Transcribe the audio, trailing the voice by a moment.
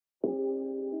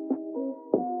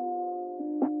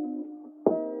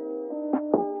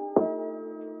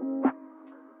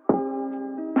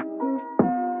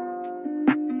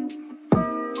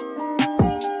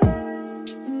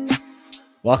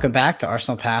Welcome back to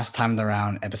Arsenal Pass Time of the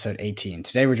Round, episode 18.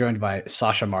 Today we're joined by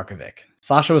Sasha Markovic.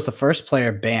 Sasha was the first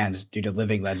player banned due to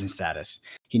living legend status.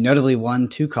 He notably won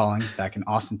 2 callings back in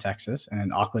Austin, Texas, and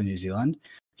in Auckland, New Zealand.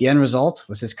 The end result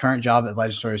was his current job at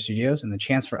Legend Story Studios and the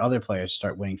chance for other players to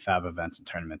start winning fab events and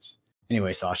tournaments.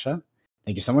 Anyway, Sasha,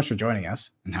 thank you so much for joining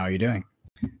us, and how are you doing?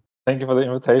 Thank you for the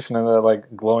invitation and the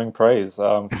glowing praise.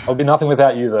 I'll be nothing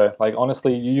without you, though.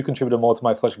 Honestly, you contributed more to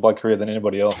my Flesh and Blood career than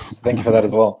anybody else. So thank you for that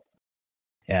as well.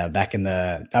 Yeah,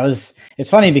 it's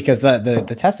funny because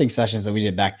the testing sessions that we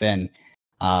did back then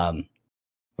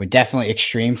were definitely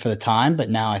extreme for the time, but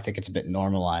now I think it's a bit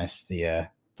normalized.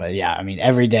 But yeah, I mean,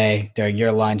 every day during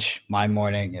your lunch, my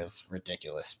morning is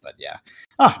ridiculous. But yeah,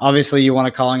 obviously you want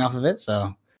a calling off of it,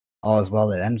 so all is well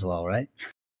that ends well, right?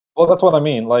 Well, that's what I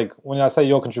mean. When I say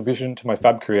your contribution to my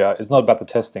fab career, it's not about the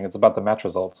testing; it's about the match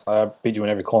results. I beat you in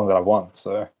every calling that I've won.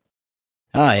 So,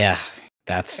 oh yeah.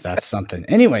 That's something.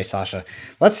 Anyway, Sasha,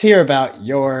 let's hear about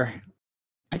your,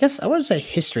 I guess I wouldn't say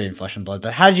history in Flesh and Blood,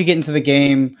 but how did you get into the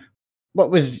game? What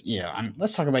was,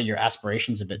 let's talk about your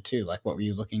aspirations a bit too. What were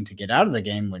you looking to get out of the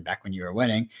game back when you were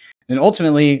winning? And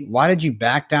ultimately, why did you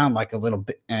back down a little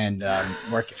bit and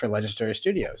work for Legend Story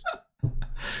Studios?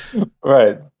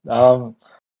 Right. So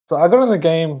I got in the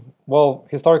game, well,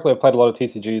 historically I played a lot of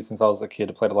TCGs since I was a kid.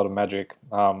 I played a lot of Magic,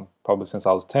 probably since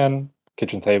I was 10,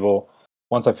 kitchen table.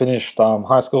 Once I finished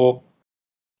high school,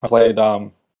 I played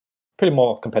pretty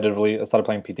more competitively. I started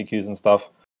playing PTQs and stuff.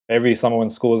 Every summer when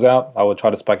school was out, I would try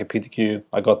to spike a PTQ.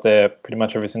 I got there pretty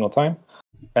much every single time.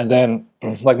 And then,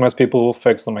 like most people,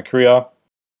 focused on my career,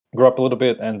 grew up a little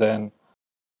bit, and then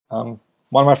one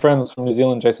of my friends from New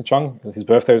Zealand, Jason Chung, his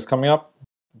birthday was coming up.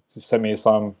 He sent me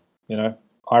some,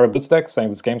 Ira Blitz deck saying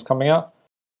this game's coming out.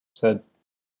 Said,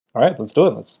 all right, let's do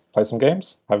it. Let's play some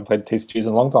games. I haven't played TCGs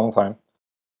in a long time.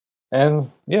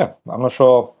 And yeah, I'm not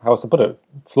sure how else to put it.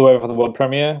 Flew over for the world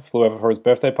premiere, flew over for his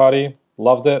birthday party,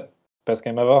 loved it, best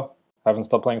game ever. Haven't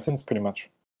stopped playing since, pretty much.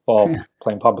 Well,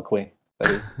 playing publicly,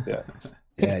 that is. Yeah.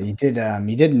 Yeah, you did.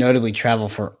 You did notably travel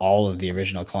for all of the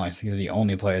original callings. You're the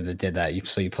only player that did that.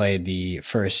 So you played the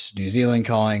first New Zealand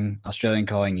calling, Australian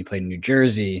calling. You played in New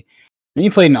Jersey, then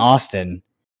you played in Austin.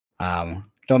 Don't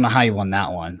know how you won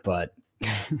that one, but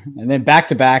and then back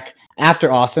to back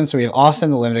after Austin. So we have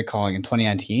Austin, the limited calling in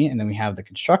 2019, and then we have the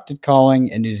constructed calling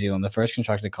in New Zealand, the first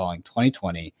constructed calling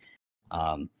 2020.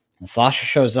 And Sasha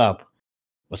shows up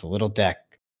with a little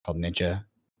deck called Ninja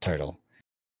Turtle.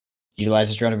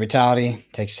 Utilizes drone brutality,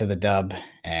 takes to the dub,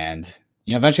 and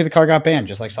eventually the card got banned,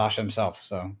 just like Sasha himself.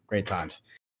 So great times.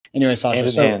 Anyway, Sasha,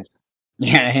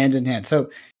 hand in hand. So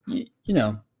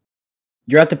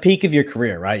you're at the peak of your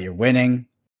career, right? You're winning.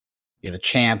 You're the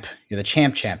champ. You're the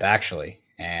champ, actually.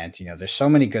 And, there's so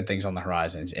many good things on the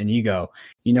horizon. And you go,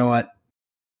 you know what?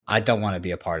 I don't want to be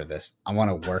a part of this. I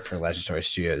want to work for Legend Story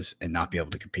Studios and not be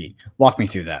able to compete. Walk me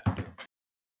through that.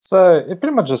 So it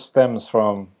pretty much just stems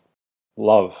from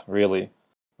love, really.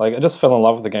 I just fell in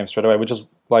love with the game straight away, which is,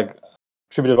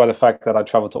 attributed by the fact that I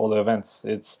traveled to all the events.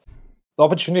 The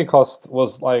opportunity cost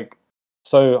was,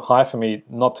 so high for me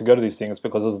not to go to these things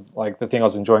because it was, the thing I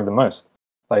was enjoying the most.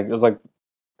 It was,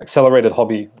 accelerated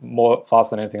hobby more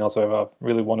faster than anything else I ever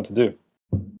really wanted to do.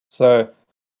 So,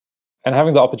 and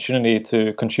having the opportunity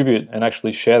to contribute and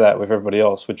actually share that with everybody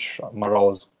else, which my role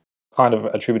is kind of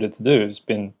attributed to do, has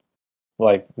been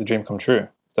the dream come true.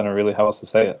 Don't know really how else to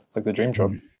say it. The dream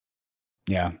job.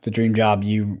 Yeah, the dream job.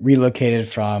 You relocated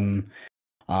from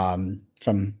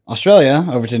Australia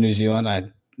over to New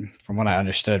Zealand. From what I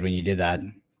understood when you did that,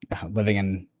 living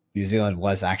in New Zealand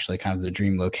was actually kind of the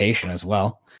dream location as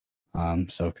well.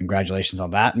 So congratulations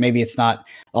on that. Maybe it's not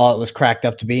all it was cracked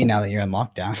up to be now that you're in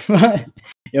lockdown.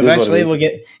 Eventually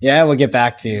we'll get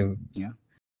back to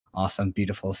awesome,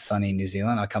 beautiful, sunny New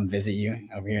Zealand. I'll come visit you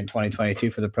over here in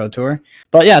 2022 for the Pro Tour.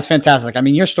 But yeah, it's fantastic. I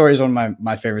mean, your story is one of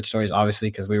my favorite stories, obviously,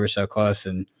 because we were so close.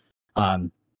 And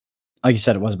like you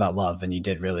said, it was about love, and you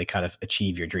did really kind of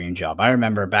achieve your dream job. I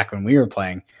remember back when we were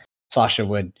playing, Sasha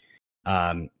would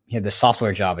he had this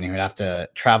software job, and he would have to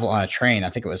travel on a train. I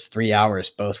think it was 3 hours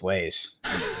both ways.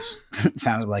 It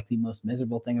sounded like the most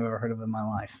miserable thing I've ever heard of in my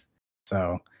life.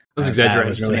 So that's exaggerated. I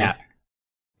was really happy.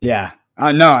 Yeah.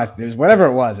 No, it was whatever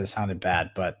it was. It sounded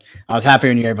bad, but I was happy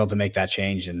when you were able to make that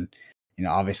change. And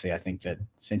obviously, I think that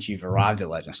since you've arrived at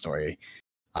Legend Story,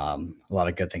 a lot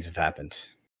of good things have happened.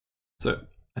 So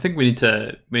I think we need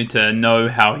to know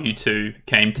how you two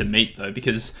came to meet, though,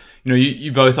 because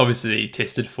you both obviously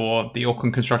tested for the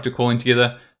Auckland Constructor calling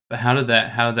together. But how did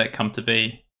that come to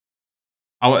be?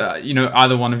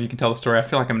 Either one of you can tell the story. I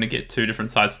feel like I'm going to get 2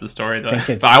 different sides to the story, though.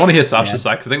 But I want to hear Sasha's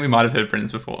side, because I think we might have heard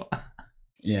Brendan's before.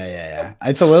 Yeah.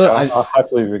 It's a little. I'll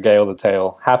happily regale the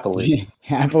tale. Happily.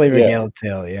 Regale the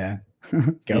tale, yeah.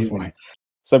 Go Easy. for it.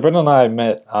 So Brendan and I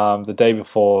met the day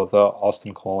before the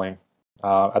Austin calling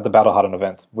at the Battle Hardened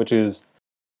event, which is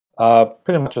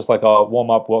pretty much just like a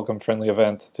warm-up, welcome, friendly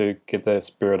event to get the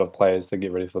spirit of players to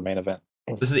get ready for the main event.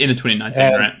 This is end of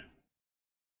 2019, right?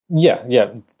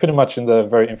 Yeah, pretty much in the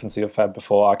very infancy of Fab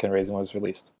before Arcane Raising was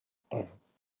released.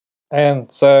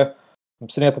 And so I'm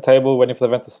sitting at the table waiting for the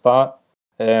event to start,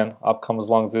 and up comes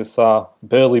along this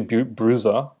burly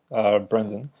bruiser,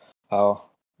 Brendan.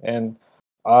 And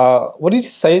what did you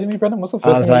say to me, Brendan? What's the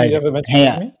first thing you ever mentioned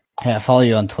to me? Hey, I follow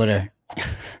you on Twitter.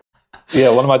 Yeah,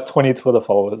 one of my 20 Twitter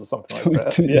followers or something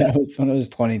like that. Yeah, that was one of his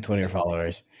 20 Twitter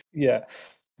followers. Yeah,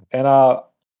 and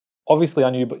obviously I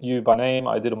knew you by name.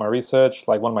 I did all my research,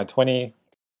 like one of my 20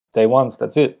 day ones.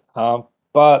 That's it.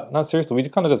 But no, seriously, we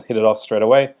kind of just hit it off straight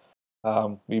away.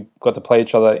 We got to play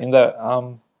each other in that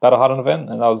Battle Hardened event,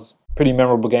 and that was a pretty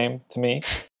memorable game to me.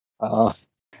 It's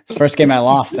the first game I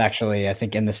lost, actually, I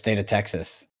think, in the state of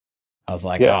Texas. I was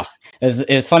like, oh,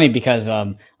 it's funny because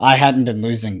I hadn't been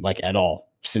losing like at all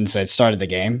since I started the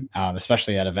game,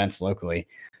 especially at events locally.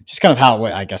 Just kind of how it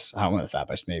went, I guess, how it went with that.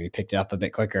 I just maybe picked it up a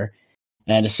bit quicker.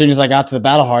 And as soon as I got to the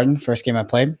Battle Hardened, first game I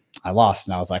played, I lost.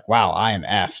 And I was like, wow, I am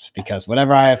effed, because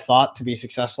whatever I have thought to be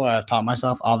successful, I have taught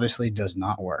myself, obviously does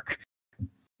not work.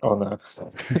 Oh, no.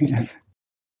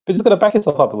 But just got to back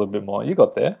yourself up a little bit more. You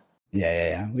got there.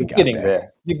 Yeah. You're getting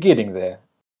there. You're getting there.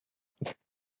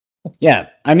 Yeah,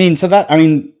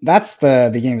 that's the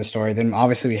beginning of the story. Then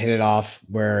obviously we hit it off.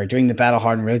 We're doing the Battle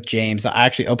Hardened with James. I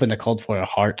actually opened a cold for a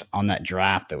heart on that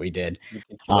draft that we did.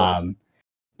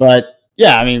 But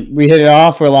yeah, I mean, we hit it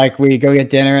off. We're like, we go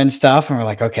get dinner and stuff, and we're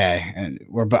like, okay.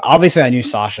 But obviously I knew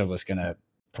Sasha was gonna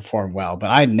perform well, but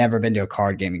I had never been to a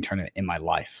card gaming tournament in my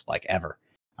life, like ever.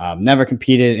 Never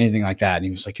competed, anything like that. And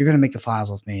he was like, "You're gonna make the finals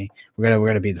with me. We're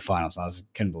gonna be the finals." And I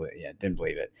didn't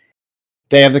believe it.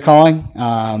 Day of the calling,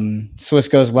 Swiss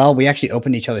goes well. We actually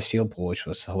opened each other's seal pool, which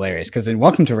was hilarious. Because in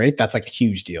Welcome to Wraith, that's like a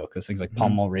huge deal. Because things like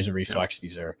Pummel, Razor Reflex,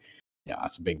 these are,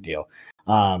 that's a big deal.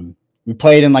 We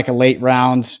played in like a late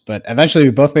round, but eventually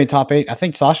we both made top 8. I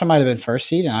think Sasha might have been first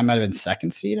seed, and I might have been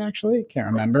second seed. Actually, can't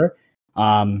remember.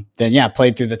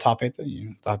 Played through the top 8,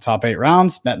 the top 8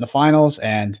 rounds, met in the finals,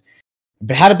 and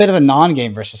had a bit of a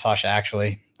non-game versus Sasha.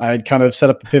 Actually, I had kind of set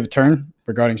up a pivot turn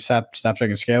regarding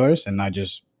Snapdragon Scalers, and I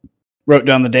just wrote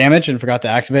down the damage and forgot to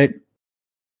activate.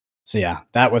 So yeah,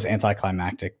 that was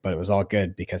anticlimactic, but it was all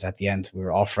good because at the end we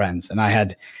were all friends. And I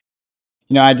had,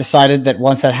 I decided that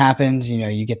once that happened,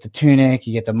 you get the tunic,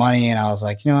 you get the money, and I was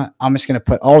like, you know what, I'm just going to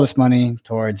put all this money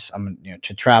towards,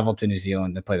 to travel to New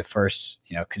Zealand to play the first,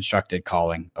 constructed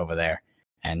calling over there.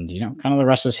 And, kind of the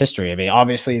rest was history. I mean,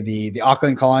 obviously the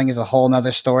Auckland calling is a whole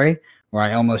nother story, where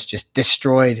I almost just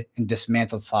destroyed and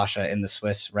dismantled Sasha in the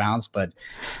Swiss rounds, but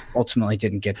ultimately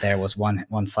didn't get there, was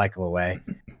one cycle away.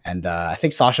 And I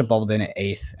think Sasha bubbled in at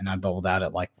 8th, and I bubbled out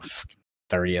at like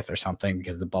 30th or something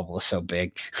because the bubble was so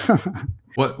big.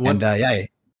 What? And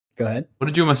go ahead. What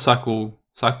did you almost cycle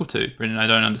to, Brendan? I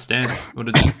don't understand. What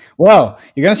did you... Well,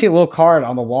 you're gonna see a little card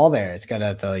on the wall there. It's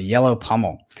got a yellow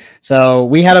pummel. So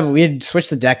we had switched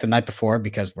the deck the night before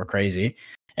because we're crazy,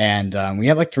 and we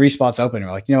had like 3 spots open.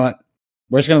 We're like, you know what?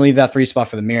 We're just going to leave that 3 spot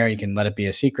for the mirror. You can let it be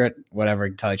a secret, whatever.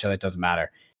 You can tell each other. It doesn't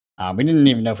matter. We didn't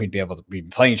even know if we'd be able to be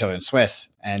playing each other in Swiss.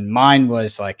 And mine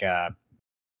was like I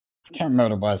can't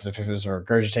remember what it was. If it was a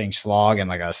regurgitating slog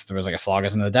and there was like a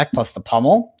slogism in the deck plus the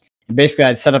pummel. And basically,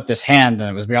 I'd set up this hand and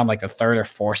it was beyond like the 3rd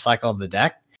or 4th cycle of the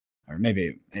deck. Or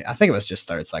maybe, I think it was just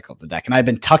 3rd cycle of the deck. And I'd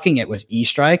been tucking it with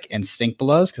E-Strike and Stink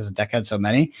Blows because the deck had so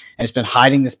many. And it's been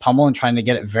hiding this pummel and trying to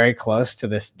get it very close to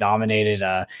this dominated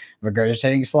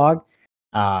regurgitating slog.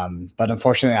 But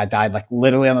unfortunately I died like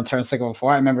literally on the turn cycle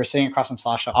before. I remember sitting across from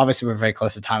Sasha. Obviously we're very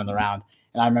close to time in the round.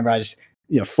 And I remember I just,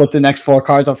 flipped the next 4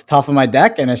 cards off the top of my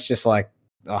deck. And it's just like,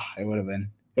 it would have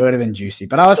been juicy,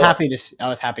 but I was happy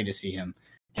to see him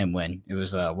win. It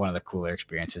was one of the cooler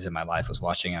experiences in my life, was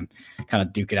watching him kind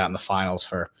of duke it out in the finals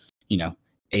for,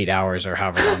 8 hours or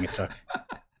however long it took.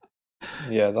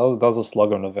 Yeah, that was a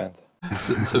slug-on event.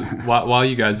 So while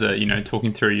you guys are,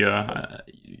 talking through your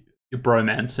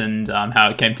bromance and how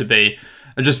it came to be,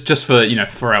 just for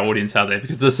for our audience out there,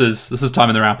 because this is time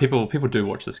in the round. People do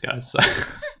watch this, guys. So.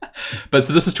 But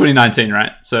so this is 2019,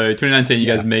 right? So 2019, you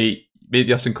guys meet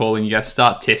the Austin calling. You guys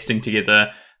start testing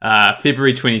together.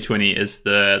 February 2020 is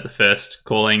the first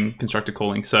constructed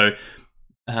calling. So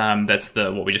that's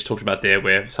what we just talked about there,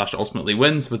 where Sasha ultimately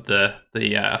wins with the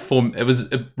form. It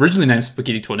was originally named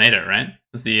Spaghetti Tornado, right?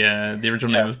 It was the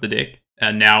original name of the deck.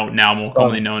 Now more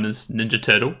commonly known as Ninja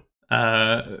Turtle.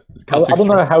 I don't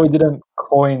know how we didn't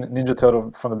coin Ninja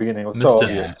Turtle from the beginning. It was so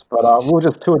obvious, but we were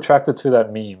just too attracted to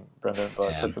that meme, Brendan.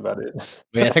 But that's about it.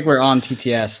 I think we're on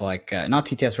TTS, like not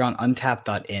TTS. We're on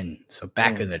Untap.in. So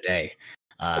back in the day,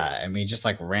 and we just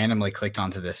like randomly clicked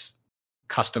onto this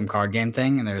custom card game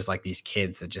thing, and there's like these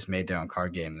kids that just made their own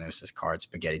card game, and there's this card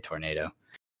Spaghetti Tornado,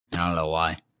 and I don't know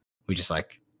why. We just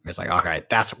like it's like okay,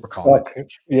 that's what we're calling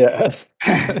it. Yeah,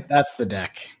 that's the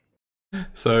deck.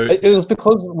 So it was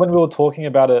because when we were talking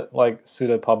about it like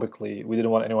pseudo publicly, we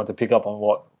didn't want anyone to pick up on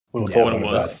what we were talking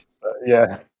about. So,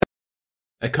 yeah,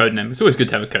 a code name. It's always good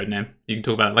to have a code name. You can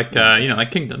talk about it like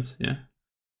like Kingdoms. Yeah,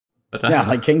 but,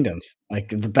 like Kingdoms, like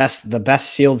the best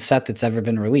sealed set that's ever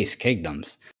been released,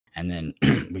 Kingdoms, and then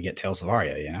we get Tales of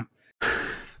Aria. You know,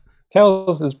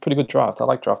 Tales is pretty good draft. I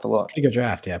like draft a lot. Pretty good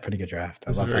draft, yeah. Pretty good draft.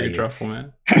 That's a very good draft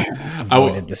format.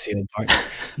 Avoided the sealed part.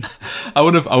 I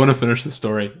want to finish the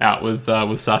story out with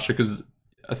Sasha because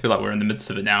I feel like we're in the midst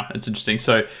of it now. It's interesting.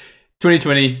 So,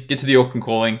 2020, get to the Auckland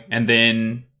calling, and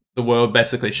then the world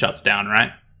basically shuts down,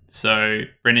 right? So,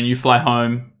 Brendan, you fly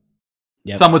home.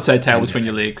 Yep. Some would say tail between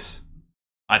your legs.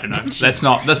 I don't know. That's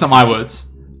not my words.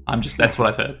 That's what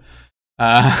I've heard.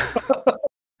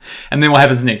 And then what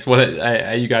happens next? What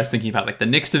are you guys thinking about? Like the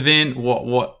next event?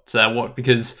 What?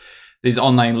 Because these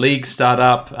online leagues start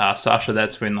up. Sasha,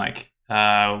 that's when like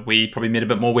we probably met a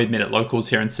bit more. We'd met at locals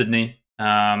here in Sydney.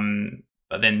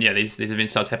 But then these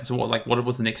events start to happen. So what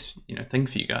was the next thing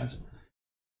for you guys?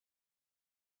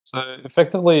 So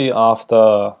effectively,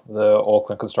 after the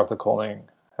Auckland Constructor Calling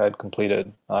had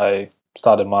completed, I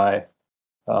started my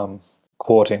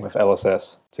courting with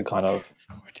LSS to kind of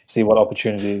see what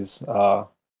opportunities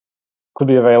could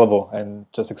be available and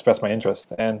just express my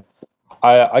interest. And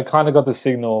I kind of got the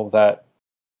signal that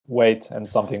wait and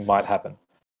something might happen.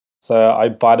 So I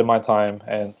bided my time,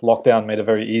 and lockdown made it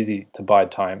very easy to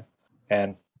bide time.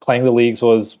 And playing the leagues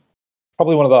was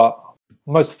probably one of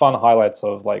the most fun highlights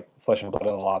of like Flesh and Blood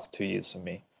in the last 2 years for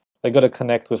me. I got to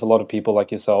connect with a lot of people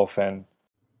like yourself and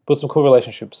build some cool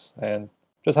relationships and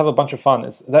just have a bunch of fun.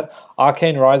 It's that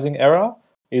Arcane Rising era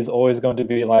is always going to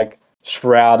be like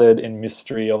shrouded in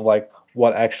mystery of like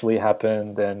what actually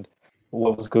happened and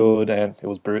what was good, and it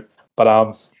was brute. But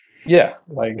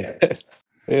like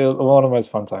it was one of the most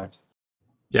fun times.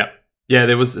 Yeah,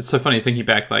 it's so funny thinking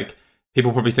back. Like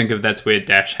people probably think of that's where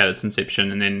Dash had its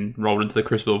inception and then rolled into the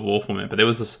Crucible of War format. But there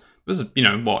was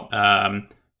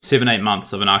 7-8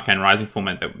 months of an Arcane Rising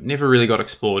format that never really got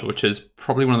explored, which is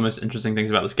probably one of the most interesting things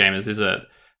about this game. Is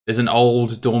there's an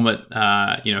old dormant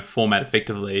format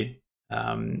effectively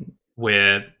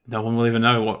where no one will even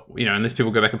know what unless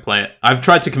people go back and play it. I've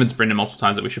tried to convince Brendan multiple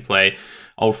times that we should play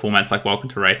old formats like Welcome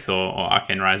to Wraith or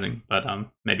Arcane Rising, but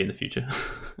maybe in the future.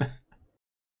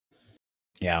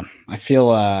 Yeah, I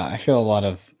feel a lot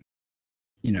of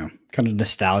kind of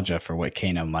nostalgia for what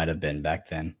Kano might have been back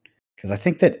then, because I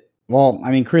think that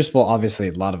Crucible obviously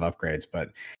a lot of upgrades, but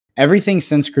everything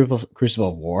since Crucible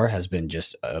of War has been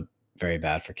just very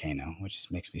bad for Kano, which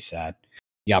just makes me sad.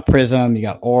 You got Prism, you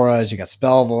got Auras, you got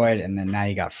Spell Void, and then now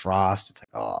you got Frost. It's like,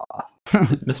 oh,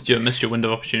 missed your window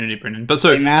of opportunity, Brendan. But so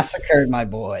they massacred my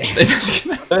boy. I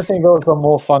don't think there was a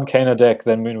more fun Kano deck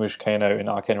than Moonwish Kano in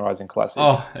Arcane Rising Classic.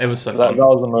 Oh, it was so fun. That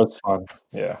was the most fun.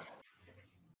 Yeah.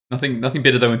 Nothing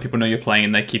better than when people know you're playing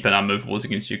and they keep an unmovables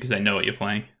against you because they know what you're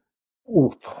playing.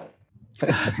 Oof.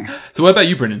 So what about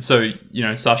you, Brendan? So,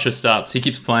 Sasha starts, he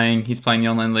keeps playing, he's playing the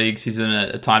online leagues, he's in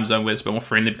a time zone where it's a bit more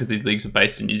friendly because these leagues are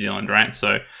based in New Zealand, right?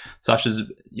 So Sasha's,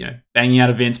 banging out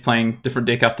events, playing different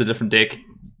deck after different deck.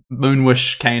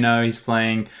 Moonwish Kano, he's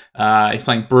playing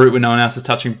Brute when no one else is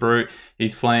touching Brute.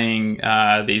 He's playing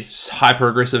these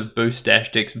hyper-aggressive boost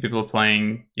dash decks when people are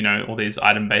playing, all these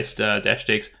item-based dash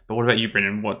decks. But what about you,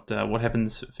 Brendan? What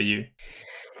happens for you?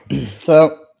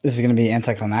 So this is going to be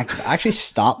anticlimactic. I actually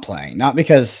stopped playing, not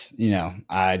because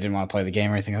I didn't want to play the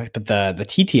game or anything like that, but the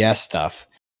TTS stuff.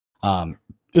 It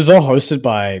was all hosted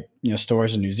by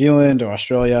stores in New Zealand or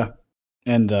Australia,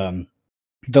 and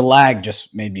the lag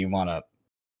just made me want to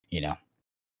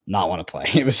not want to play.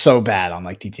 It was so bad on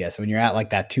like TTS. When you're at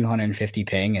like that 250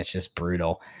 ping, it's just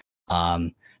brutal. So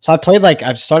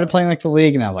I started playing like the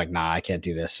league, and I was like, nah, I can't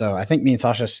do this. So I think me and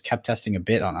Sasha kept testing a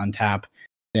bit on Untap.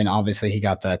 Then obviously he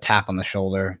got the tap on the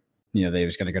shoulder. That he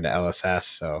was going to go to LSS.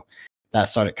 So that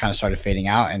started fading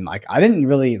out. And like I didn't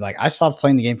really I stopped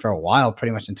playing the game for a while,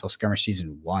 pretty much until Skirmish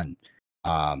Season 1.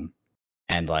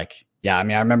 And like I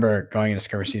remember going into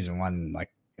Skirmish Season 1,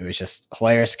 like it was just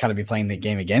hilarious to kind of be playing the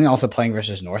game again, and also playing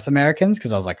versus North Americans,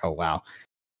 because I was like, oh wow,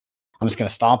 I'm just going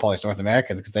to stomp all these North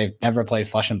Americans because they've never played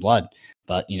Flesh and Blood.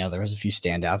 But there was a few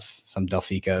standouts, some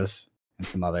Delphicos and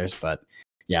some others, but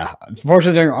yeah,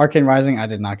 unfortunately during Arcane Rising, I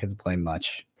did not get to play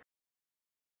much.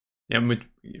 Yeah,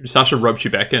 Sasha roped you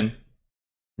back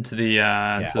into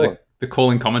the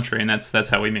calling commentary, and that's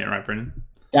how we met, right, Brendan?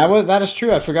 That is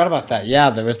true. I forgot about that. Yeah,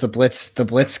 there was the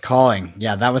Blitz calling.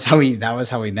 Yeah, that was how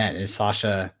we met. Is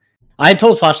Sasha? I had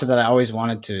told Sasha that I always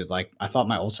wanted to like. I thought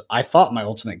my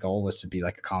ultimate goal was to be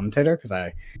like a commentator because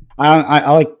I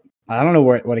don't know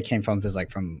what it came from. If it's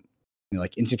like from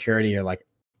like insecurity or like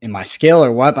in my skill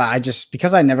or what. But I just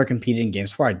because I never competed in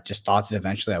games before, I just thought that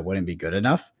eventually I wouldn't be good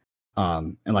enough.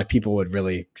 And like people would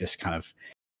really just kind of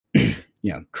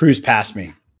cruise past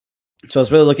me. So I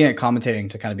was really looking at commentating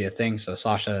to kind of be a thing. So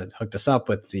Sasha hooked us up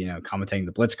with commentating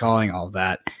the Blitz calling, all of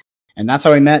that. And that's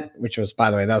how we met, which was, by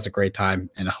the way, that was a great time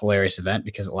and a hilarious event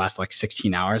because it lasted like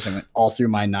 16 hours. I went all through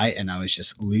my night and I was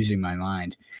just losing my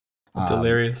mind.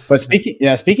 Delirious. But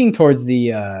speaking towards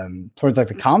the towards like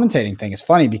the commentating thing is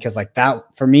funny because like that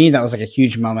for me, that was like a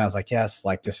huge moment. I was like, yes,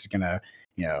 like this is gonna,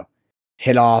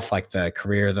 hit off like the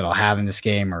career that I'll have in this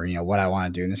game or what I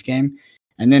want to do in this game.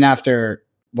 And then after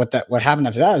what happened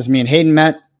after that is me and Hayden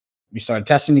met. We started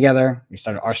testing together. We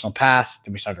started Arsenal Pass.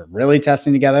 Then we started really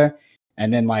testing together.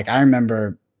 And then like I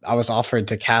remember I was offered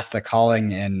to cast the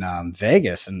calling in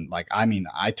Vegas, and like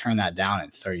I turned that down in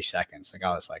 30 seconds. Like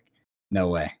I was like, no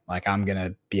way. Like I'm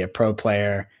gonna be a pro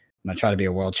player. I'm gonna try to be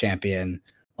a world champion.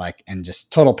 Like and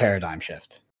just total paradigm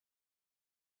shift.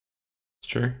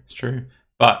 It's true.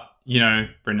 But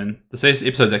Brendan, this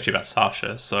episode's actually about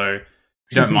Sasha, so if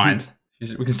you don't mind,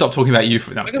 we can stop talking about you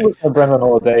for that. I can listen to Brendan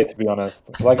all day, to be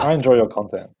honest. Like I enjoy your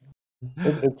content.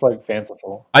 It's like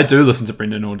fanciful. I do listen to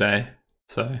Brendan all day,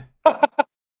 so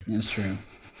that's true.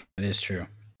 It is true.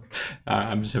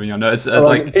 I'm just having you on. No, it's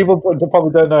like people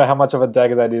probably don't know how much of a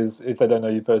dagger that is if they don't know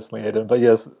you personally, Hayden. But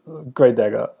yes, great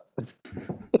dagger.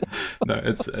 No,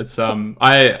 it's I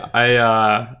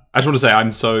just want to say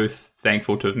I'm so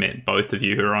thankful to have met both of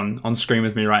you who are on screen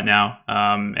with me right now.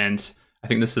 And I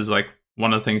think this is like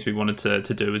one of the things we wanted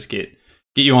to do is get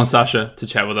you on, Sasha, to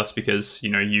chat with us because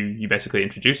you basically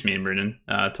introduced me and Brendan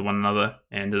to one another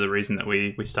and the reason that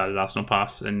we started Arsenal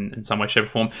Pass in some way, shape, or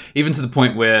form. Even to the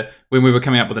point where when we were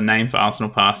coming up with a name for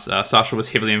Arsenal Pass, Sasha was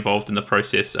heavily involved in the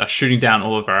process, shooting down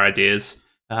all of our ideas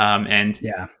and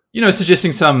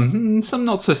suggesting some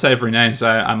not so savory names.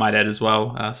 I might add as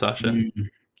well, Sasha.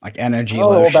 Like energy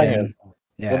lotion.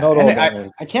 Yeah,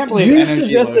 I can't believe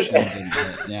energy lotion didn't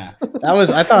hit. Yeah,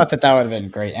 I thought that would have been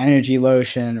great. Energy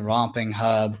lotion, romping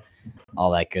hub, all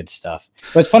that good stuff.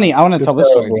 But it's funny. I want to tell this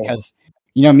story because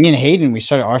me and Hayden, we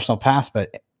started Arsenal Pass,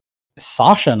 but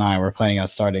Sasha and I were planning on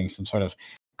starting some sort of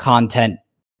content.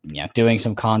 Doing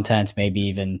some content, maybe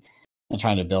even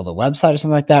trying to build a website or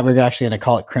something like that. We were actually going to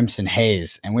call it Crimson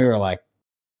Haze, and we were like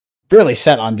really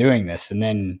set on doing this, and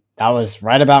then. That was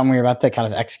right about when we were about to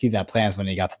kind of execute that plan when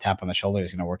he got the tap on the shoulder.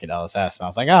 He's going to work at LSS. And I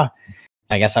was like,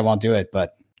 I guess I won't do it.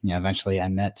 But, eventually I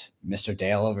met Mr.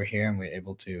 Dale over here and we were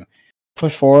able to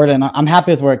push forward. And I'm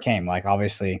happy with where it came. Like,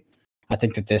 obviously, I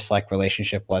think that this like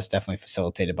relationship was definitely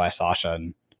facilitated by Sasha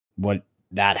and what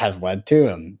that has led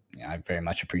to. And I very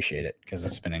much appreciate it because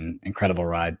it's been an incredible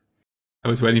ride. I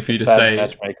was waiting for you to say.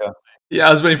 Matchmaker. Yeah,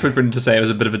 I was waiting for Brendan to say it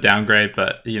was a bit of a downgrade,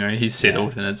 but, he's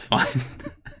settled and it's fine.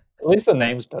 At least the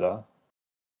name's better.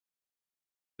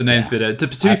 The name's better. To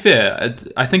be fair,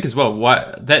 I think as well,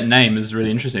 that name is really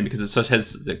interesting because it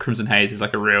has Crimson Haze is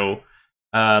like a real,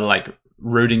 like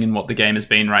rooting in what the game has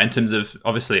been, right? In terms of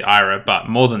obviously Ira, but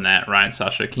more than that, right,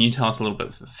 Sasha? Can you tell us a little bit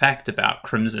of a fact about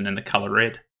Crimson and the color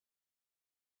red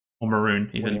or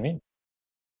maroon? Even. What do you mean?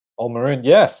 Oh, maroon.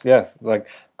 Yes. Like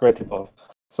great tip off.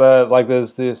 So like,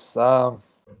 there's this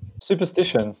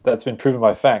superstition that's been proven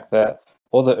by fact that.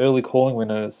 All the early calling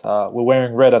winners were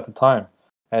wearing red at the time.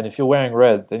 And if you're wearing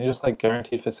red, then you're just like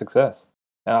guaranteed for success.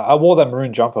 I wore that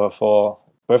maroon jumper for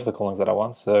both the callings that I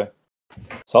won, so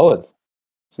solid.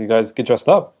 So you guys get dressed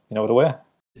up. You know what to wear.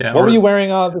 Yeah. What were you wearing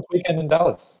this weekend in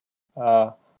Dallas?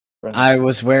 I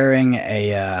was wearing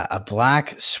a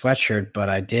black sweatshirt, but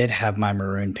I did have my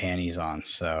maroon panties on,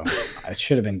 so it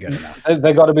should have been good enough.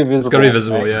 They got to be visible. It's got to be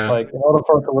visible, yeah. Like in order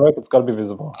for it to work, it's got to be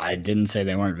visible. I didn't say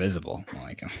they weren't visible.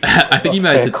 Like, I think you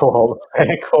made it. Cool.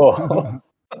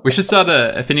 We should start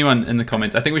if anyone in the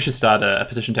comments, I think we should start a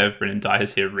petition to have Brendan dye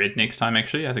his hair red next time.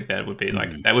 Actually, I think that would be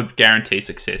that would guarantee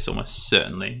success almost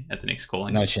certainly at the next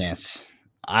calling. No chance.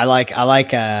 I like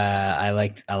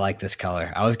this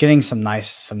color. I was getting some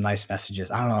nice messages.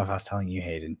 I don't know if I was telling you,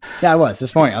 Hayden. Yeah, I was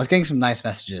this morning. I was getting some nice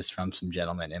messages from some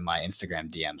gentlemen in my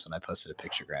Instagram DMs when I posted a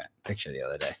picture the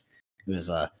other day. It was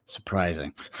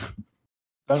surprising.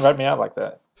 Don't write me out like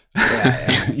that.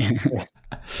 Yeah.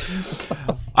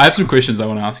 I have some questions I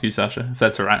want to ask you, Sasha, if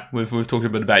that's all right. We've talked a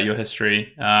bit about your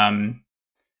history.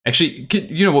 Actually,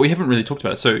 you know what? We haven't really talked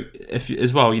about it. So, if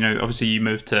as well, you know, obviously you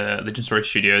moved to Legend Story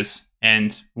Studios,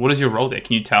 and what is your role there?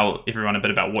 Can you tell everyone a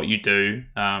bit about what you do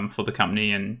for the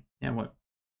company and what?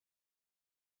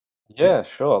 Yeah,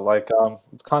 sure. Like,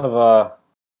 it's kind of a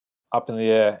up in the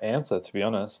air answer, to be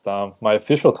honest. My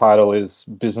official title is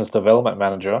business development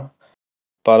manager,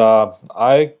 but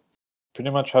I pretty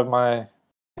much have my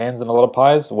hands in a lot of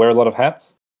pies, wear a lot of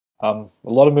hats, a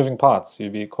lot of moving parts.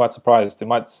 You'd be quite surprised. It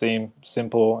might seem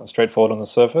simple and straightforward on the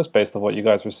surface based on what you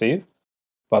guys receive,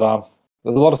 but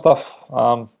there's a lot of stuff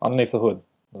underneath the hood.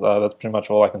 That's pretty much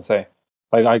all I can say.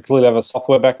 Like, I clearly have a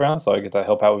software background, so I get to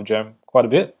help out with Gem quite a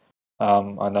bit.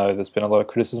 I know there's been a lot of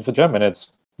criticism for Gem, and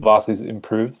it's vastly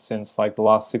improved since like the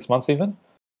last 6 months even.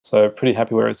 So pretty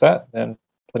happy where it's at, and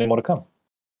plenty more to come.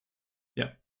 Yeah.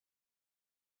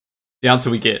 The answer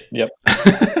we get. Yep.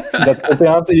 That's the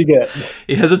answer you get.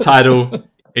 He has a title.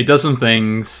 He does some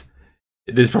things.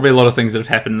 There's probably a lot of things that have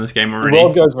happened in this game already. The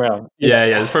world goes round. Yeah.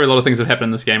 There's probably a lot of things that have happened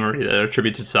in this game already that are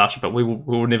attributed to Sasha, but we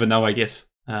will never know, I guess.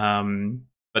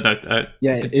 But no.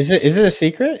 Is it a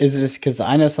secret? Is it just because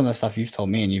I know some of the stuff you've told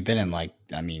me, and you've been in like,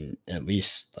 I mean, at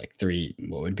least like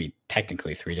what would be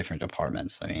technically 3 different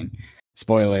departments. I mean,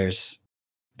 spoilers,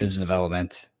 business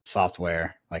development,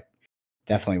 software, like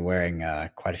definitely wearing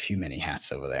quite a few many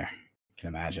hats over there. I can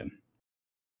imagine.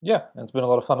 Yeah, and it's been a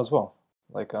lot of fun as well.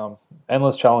 Like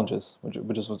endless challenges,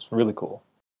 which is what's really cool.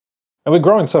 And we're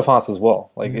growing so fast as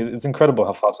well. Like it's incredible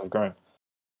how fast we've grown.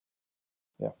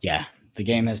 Yeah. The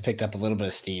game has picked up a little bit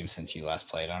of steam since you last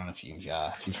played. I don't know if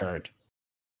you've heard.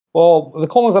 Well, the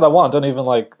callings that I won don't even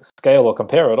like scale or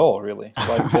compare at all, really.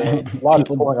 Like the large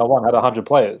calling I won had 100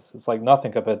 players. It's like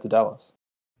nothing compared to Dallas.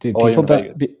 Dude,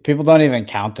 people don't even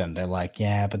count them. They're like,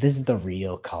 yeah, but this is the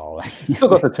real call. Still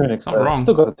got the tunics, though. Wrong.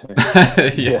 Still got the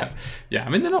tunics. Yeah. I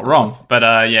mean, they're not wrong, but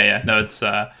no, it's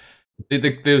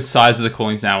the size of the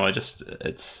callings now are just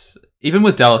it's. Even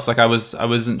with Dallas, like I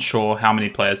wasn't sure how many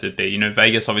players it'd be. You know,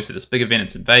 Vegas, obviously this big event,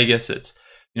 it's in Vegas. It's,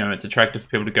 you know, it's attractive for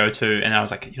people to go to. And I was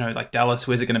like, you know, like Dallas,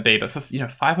 where's it going to be? But for, you know,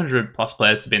 500 plus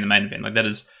players to be in the main event, like that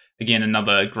is, again,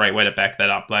 another great way to back that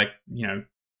up. Like, you know,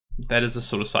 that is the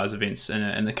sort of size events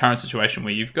in the current situation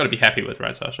where you've got to be happy with,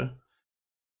 right, Sasha?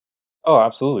 Oh,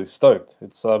 absolutely. Stoked.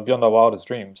 It's beyond our wildest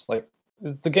dreams. Like,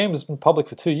 the game has been public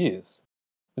for 2 years.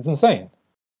 It's insane.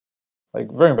 Like,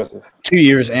 very impressive. 2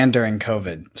 years and during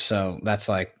COVID. So that's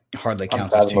like hardly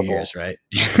counts as 2 years, right?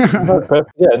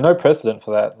 No precedent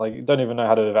for that. Like, you don't even know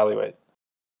how to evaluate.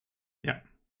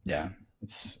 Yeah.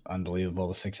 It's unbelievable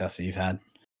the success that you've had.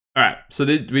 All right. So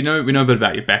we know a bit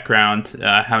about your background,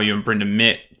 how you and Brendan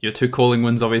met, your 2 calling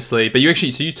wins, obviously. But you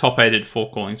top 8'd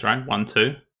 4 callings, right? 1,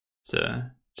 2. So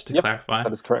just to clarify.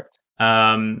 That is correct.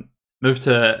 Move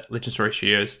to Legend Story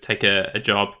Studios, take a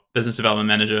job, business development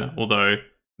manager, although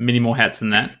many more hats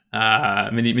than that,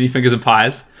 many fingers and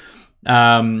pies.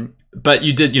 But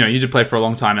you did play for a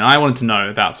long time, and I wanted to know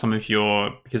about some of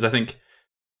because I think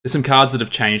there's some cards that have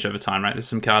changed over time, right? There's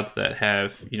some cards that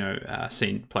have,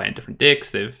 seen play in different decks.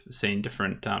 They've seen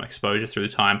different exposure through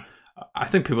the time. I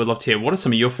think people would love to hear, what are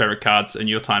some of your favorite cards in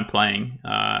your time playing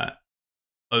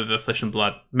over Flesh and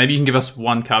Blood? Maybe you can give us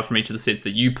one card from each of the sets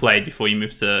that you played before you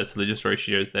moved to Legend Story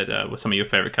Studios that were some of your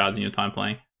favorite cards in your time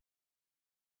playing.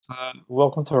 So,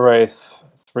 Welcome to Wraith.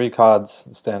 3 cards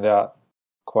stand out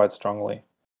quite strongly.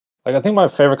 Like, I think my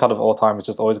favorite card of all time is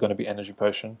just always going to be Energy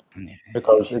Potion,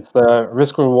 because it's the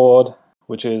risk reward,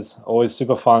 which is always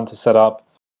super fun to set up,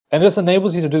 and it just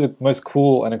enables you to do the most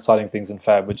cool and exciting things in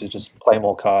Fab, which is just play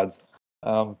more cards.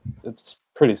 It's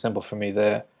pretty simple for me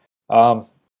there.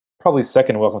 Probably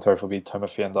second Welcome to Wraith will be Tome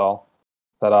of Fiendal.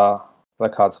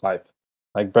 That card's hype.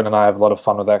 Like, Brendan and I have a lot of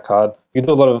fun with that card. You can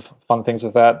do a lot of fun things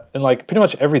with that in like pretty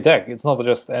much every deck. It's not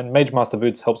just, and Mage Master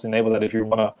Boots helps enable that if you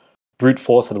want to brute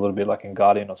force it a little bit, like in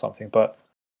Guardian or something. But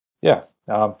yeah,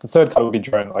 the third card would be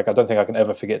Drone. Like, I don't think I can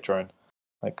ever forget Drone.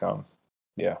 Like, I've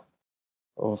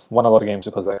won a lot of games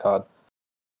because of that card.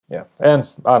 Yeah, and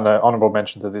I don't know, honorable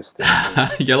mention to this thing.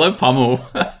 Yellow Pummel.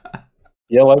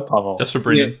 Yellow Pummel. Just for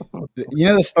Brendan. You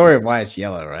know the story of why it's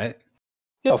yellow, right?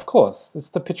 Yeah, of course. It's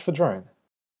the pitch for Drone.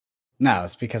 No,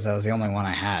 it's because that was the only one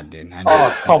I had, dude. Come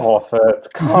off it.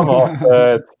 Come off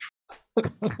it.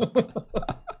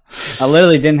 I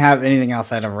literally didn't have anything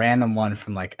else. I had a random one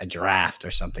from like a draft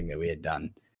or something that we had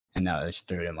done. And no, I just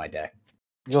threw it in my deck.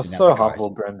 You're so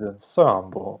humble, Brendan. So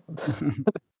humble.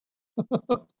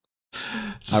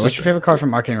 What's your favorite card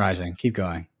from Arcane Rising? Keep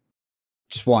going.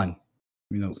 Just one.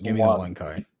 Give me the one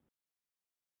card.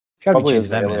 It's gotta Probably be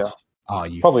Azalea.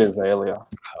 Probably Azalea.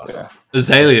 Oh. Yeah.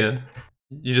 Azalea.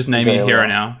 You're just naming a hero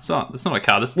now. It's not a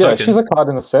card. It's a token. Yeah, she's a card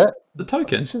in the set. The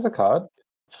token. She's a card.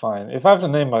 Fine. If I have to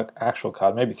name an actual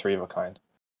card, maybe 3 of a kind.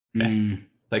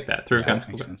 Like that. 3 of Guns.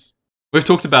 Makes sense. We've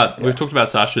talked about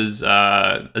Sasha's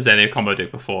Azalea combo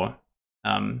deck before.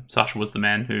 Sasha was the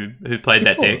man who played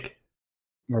that deck.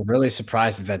 We're really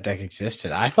surprised that deck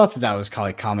existed. I thought that was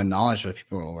like common knowledge, but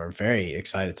people were very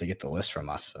excited to get the list from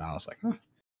us. And I was like, huh.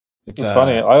 It's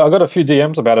funny. I got a few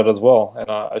DMs about it as well, and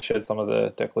I shared some of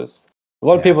the deck lists. A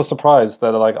lot of people are surprised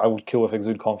that like I would kill with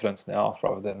Exude Confidence now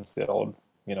rather than the old,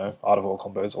 Art of All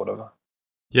combos or whatever.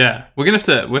 Yeah, we have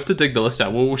to dig the list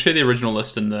out. We'll share the original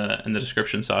list in the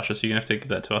description, Sasha. So you're gonna have to give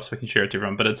that to us so we can share it to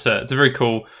everyone. But it's a very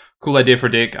cool idea for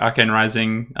a deck. Arcane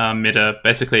Rising meta,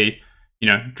 basically,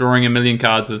 drawing 1 million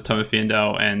cards with Tome of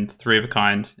Fiendal and 3 of a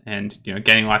kind, and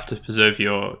gaining life to preserve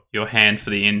your hand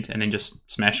for the end, and then just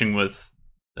smashing with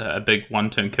a big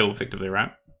 1-turn kill, effectively,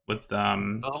 right? With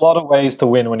there's a lot of ways to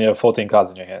win when you have 14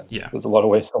 cards in your hand. Yeah, there's a lot of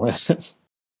ways to win.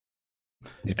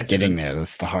 It's getting there.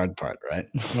 That's the hard part, right?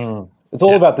 It's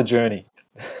all about the journey.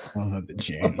 All about the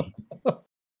journey.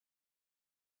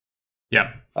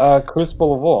 Yeah.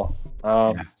 Crucible of War.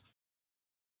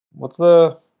 What's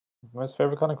the most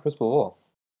favorite kind of Crucible of War?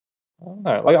 I don't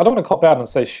know. Like, I don't want to cop out and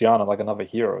say Shiana, like another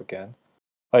hero again.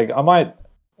 Like, I might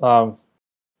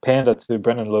pander to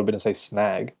Brennan a little bit and say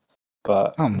Snag,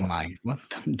 but what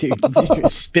the, dude? Did you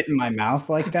just spit in my mouth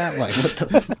like that? Like, what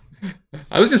the?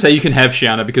 I was gonna say you can have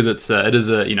Shiana because it is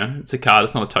a it's a card.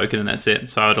 It's not a token in that set,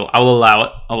 so I'll allow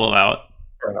it.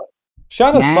 Fair enough.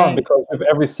 Shiana's fun because with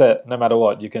every set, no matter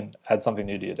what, you can add something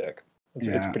new to your deck.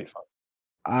 It's pretty fun.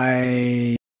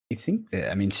 I think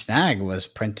that Snag was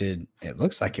printed. It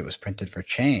looks like it was printed for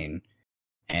Chain,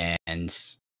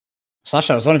 and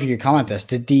Sasha, I was wondering if you could comment this.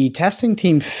 Did the testing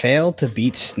team fail to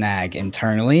beat Snag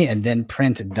internally and then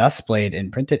print Dustblade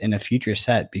and print it in a future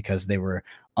set because they were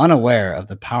unaware of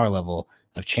the power level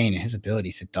of Chain and his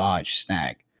ability to dodge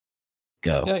Snag?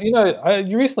 Go. Yeah,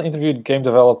 you recently interviewed game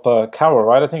developer Carol,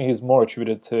 right? I think he's more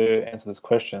attributed to answer this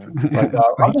question. Like,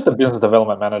 I'm just a business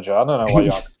development manager. I don't know why you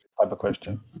asked this type of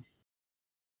question.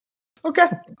 Okay,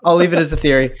 I'll leave it as a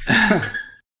theory.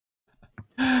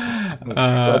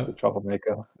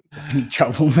 Troublemaker.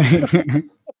 Troublemaker.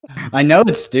 I know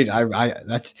it's, dude.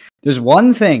 There's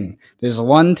one thing. There's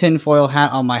one tinfoil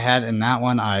hat on my head, and that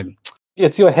one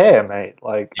it's your hair, mate.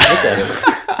 Like, look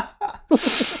at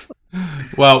it.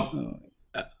 Well,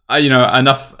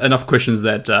 enough questions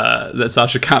that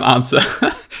Sasha can't answer.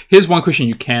 Here's one question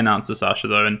you can answer, Sasha,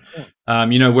 though, and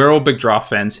we're all big draft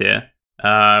fans here.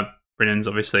 Brennan's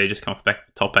obviously just come off the back of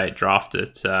the top 8 draft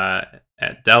at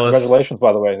Dallas. Congratulations,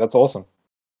 by the way. That's awesome.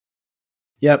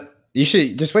 Yep. You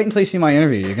should just wait until you see my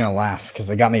interview. You're gonna laugh because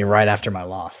they got me right after my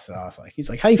loss. So I was like, he's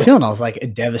like, "How you feeling?" I was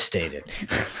like, devastated.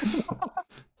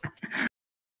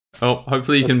 Well,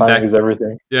 hopefully you can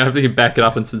everything. Yeah, hopefully you can back it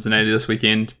up in Cincinnati this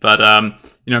weekend. But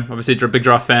obviously you're a big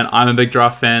draft fan. I'm a big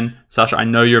draft fan. Sasha, I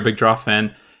know you're a big draft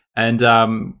fan. And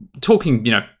talking,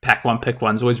 pack one, pick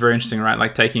one is always very interesting, right?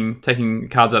 Like taking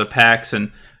cards out of packs,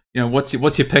 and what's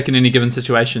your pick in any given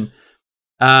situation.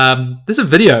 There's a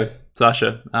video,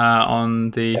 Sasha, on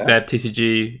the Fab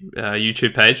TCG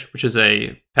YouTube page, which is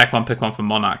a pack one, pick one for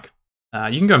Monarch.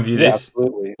 You can go and view this.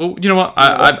 Absolutely. Well, you know what?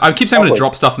 I keep saying I'm going to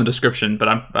drop stuff in the description, but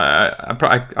I'm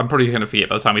probably going to forget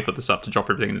by the time we put this up to drop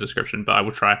everything in the description. But I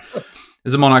will try.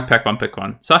 There's a Monarch pack one, pick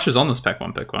one. Sasha's on this pack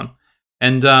one, pick one,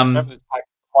 and I remember this pack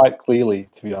quite clearly,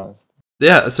 to be honest.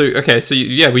 Yeah. So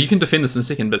you can defend this in a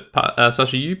second, but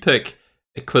Sasha, you pick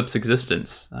Eclipse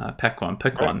Existence, pack one,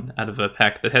 pick one out of a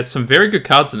pack that has some very good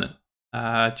cards in it.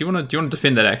 Do you want to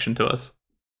defend that action to us?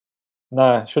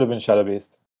 No, it should have been Shadow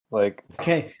Beast. Like,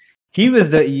 okay. He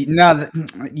was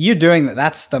you're doing that.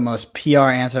 That's the most PR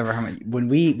answer I've ever heard. When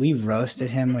we roasted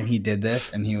him when he did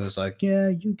this, and he was like, "Yeah,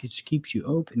 you just keeps you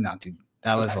open." No, dude,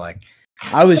 that was like,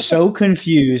 I was so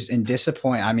confused and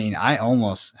disappointed. I mean, I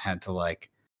almost had to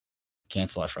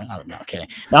cancel our friend. I don't know. Okay,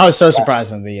 I was so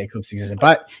surprised when the Eclipse existed.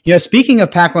 But speaking of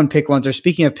pack one, pick ones, or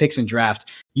speaking of picks and draft,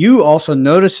 you also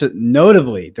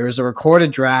notably there was a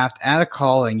recorded draft at a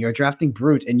calling. You're drafting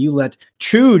Brute, and you let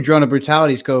 2 Drone of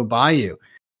Brutalities go by you.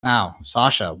 Now,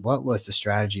 Sasha, what was the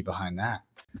strategy behind that?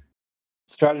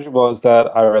 Strategy was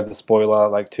that I read the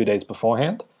spoiler 2 days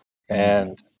beforehand,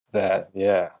 and that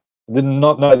did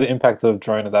not know the impact of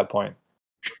drone at that point.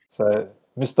 So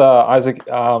Mr. Isaac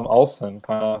Olsen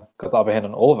kind of got the upper hand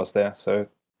on all of us there. So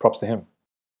props to him.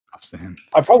 Props to him.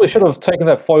 I probably should have taken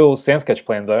that foil sand sketch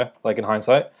plan though. In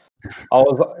hindsight, I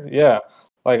was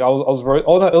very.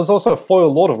 Oh no, it was also a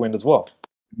foil Lord of Wind as well.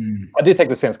 I did take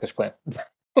the sand sketch plan.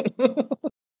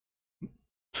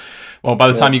 Well, by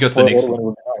the time you got to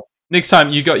the next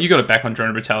time, you got it back on Drone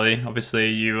of Brutality. Obviously,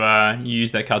 you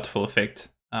used that card to full effect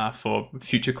for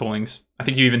future callings. I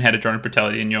think you even had a Drone of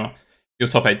Brutality in your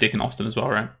top 8 deck in Austin as well,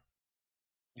 right?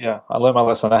 Yeah, I learned my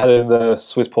lesson. I had it in the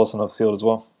Swiss portion of sealed as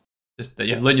well. Just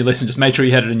learn your lesson. Just make sure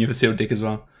you had it in your sealed deck as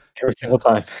well. Every single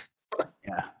time.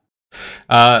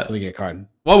 Yeah. Really good card.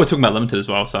 While we're talking about limited as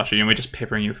well, Sasha, we're just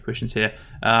peppering you with questions here.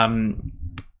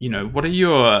 What are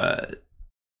your...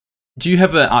 Do you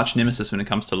have an arch nemesis when it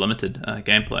comes to limited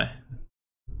gameplay?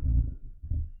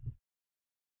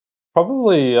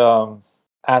 Probably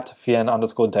at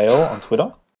Fien_Dale on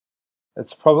Twitter.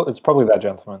 It's probably that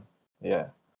gentleman. Yeah.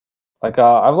 Like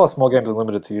I've lost more games in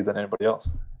limited to you than anybody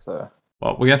else. So.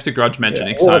 Well, we have to grudge match it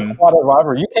next time. Quite a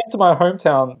rivalry. You came to my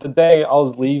hometown the day I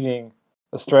was leaving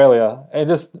Australia and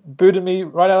just booted me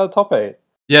right out of top 8.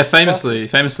 Yeah, famously,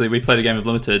 we played a game of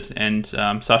limited, and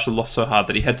Sasha lost so hard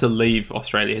that he had to leave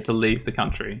Australia. He had to leave the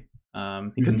country.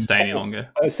 He couldn't stay any longer.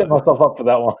 I set myself up for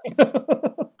that one.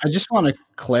 I just want to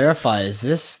clarify: is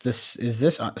this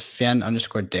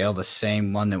Fien_Dale the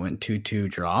same one that went 2/2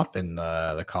 drop in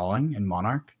the calling in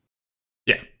Monarch?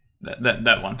 Yeah,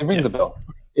 that one. It rings a bell.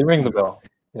 It rings a bell.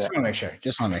 Yeah. Just want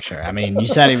to make sure. I mean, you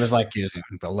said he was like using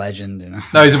the legend.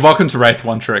 No, he's a welcome to Wraith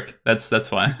one trick. That's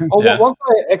why. Well, once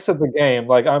I exit the game,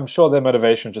 like I'm sure their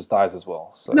motivation just dies as well.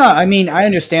 So. No, I mean I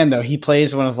understand though. He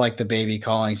plays one of like the baby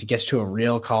callings. He gets to a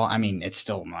real call. I mean, it's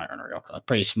still not a real call,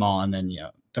 pretty small, and then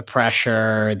the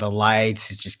pressure, the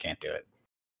lights, it just can't do it.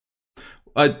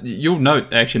 You'll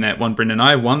note actually that one, Brendan,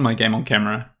 I won my game on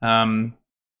camera.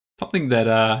 Something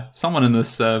that someone in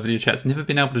this video chat's never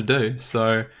been able to do.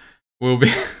 So we'll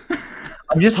be.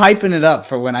 I'm just hyping it up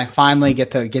for when I finally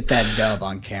get that dub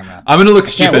on camera. I'm gonna look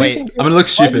stupid. I'm gonna look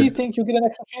stupid. Why do you think you'll get an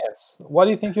extra chance? Why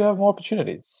do you think you have more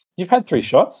opportunities? You've had 3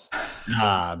 shots.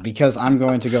 Because I'm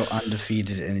going to go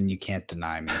undefeated, and then you can't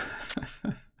deny me.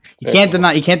 You can't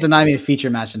deny me a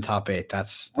feature match in top 8.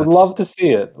 That's... We'd love to see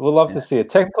it. We'll love to see it.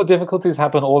 Technical difficulties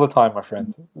happen all the time, my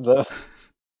friend.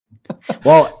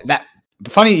 Well,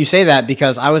 funny you say that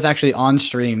because I was actually on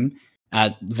stream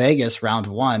at Vegas round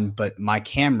 1, but my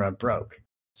camera broke.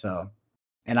 So,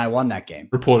 and I won that game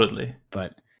reportedly.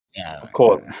 But yeah, of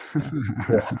course.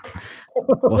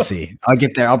 We'll see. I'll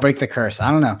get there. I'll break the curse.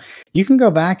 I don't know. You can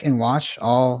go back and watch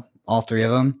all 3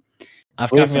 of them.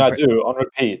 Believe me, I do on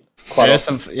repeat. There's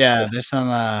some.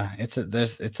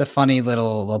 It's a funny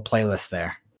little playlist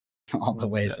there. All the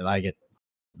ways that I get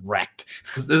wrecked.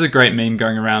 There's a great meme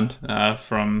going around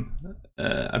from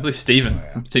I believe Steven.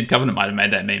 Team Covenant might have made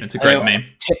that meme. It's a great meme.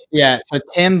 So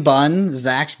Tim Bunn,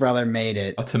 Zach's brother, made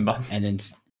it. Oh, Tim Bunn. And then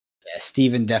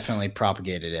Steven definitely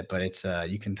propagated it, but it's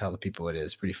you can tell the people it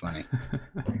is pretty funny.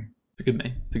 It's a good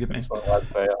meme.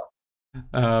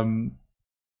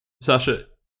 Sasha,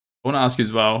 I want to ask you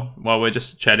as well, while we're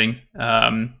just chatting,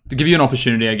 to give you an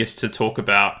opportunity, I guess, to talk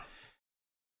about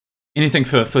anything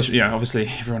for Flesh. Obviously,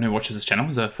 everyone who watches this channel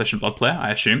is a Flesh and Blood player,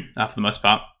 I assume, for the most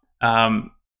part.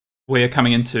 We're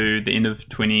coming into the end of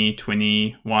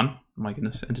 2021. Oh my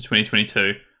goodness, into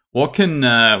 2022. What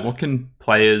can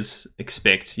players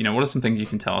expect? What are some things you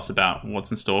can tell us about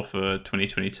what's in store for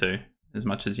 2022? As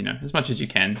much as you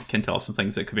can tell us some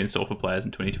things that could be in store for players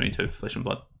in 2022 for Flesh and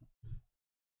Blood.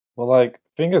 Well, like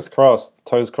fingers crossed,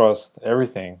 toes crossed,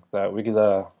 everything that we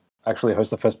could actually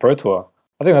host the first Pro Tour.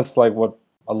 I think that's like what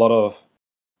a lot of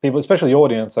people, especially the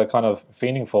audience, are kind of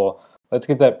fiending for. Let's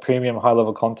get that premium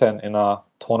high-level content in a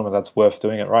tournament that's worth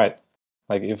doing it right.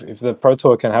 Like if the Pro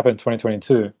Tour can happen in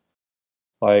 2022,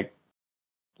 like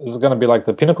this is going to be like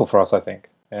the pinnacle for us, I think.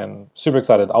 And super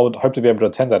excited. I would hope to be able to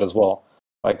attend that as well.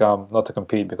 Like not to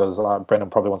compete because Brendan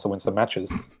probably wants to win some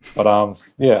matches. But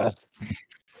yeah.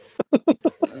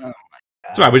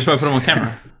 It's all right. We just want to put them on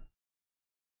camera.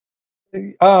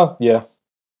 Yeah.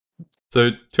 So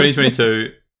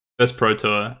 2022 first Pro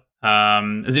Tour.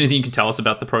 Is there anything you can tell us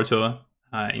about the Pro Tour?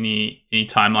 Any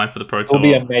timeline for the Pro Tour? It'll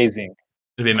be amazing.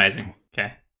 It'll be amazing.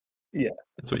 Okay. Yeah.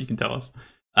 That's what you can tell us.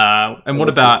 And what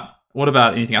about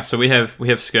anything else? So we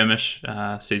have Skirmish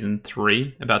season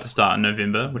 3 about to start in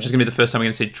November, which is going to be the first time we're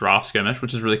going to see Draft Skirmish,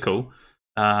 which is really cool.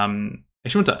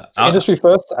 Actually, industry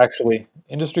first, actually.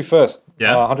 Industry first.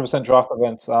 Yeah. 100% draft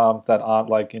events that aren't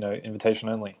like invitation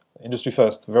only. Industry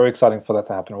first. Very exciting for that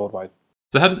to happen worldwide.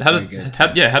 So how did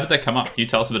that come up? Can you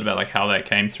tell us a bit about like how that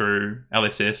came through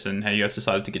LSS and how you guys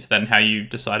decided to get to that and how you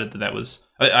decided that was?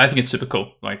 I think it's super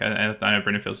cool. Like I know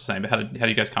Brendan feels the same, but how do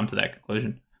you guys come to that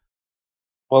conclusion?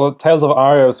 Well, Tales of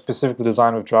Aria was specifically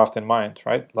designed with draft in mind,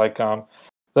 right? Like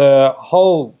the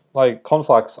whole like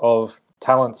conflux of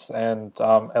talents and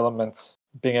elements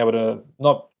being able to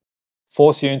not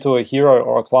force you into a hero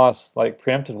or a class like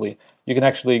preemptively. You can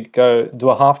actually go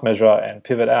do a half measure and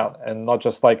pivot out, and not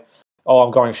just like, oh,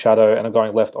 I'm going shadow and I'm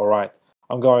going left or right.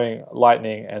 I'm going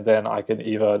lightning, and then I can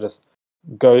either just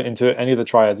go into any of the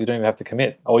triads. You don't even have to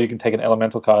commit, or you can take an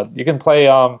elemental card. You can play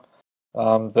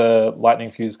the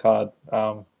Lightning Fuse card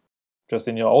just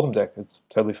in your Oldham deck. It's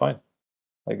totally fine.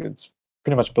 Like it's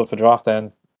pretty much built for draft.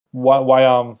 And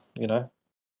why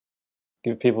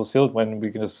give people sealed when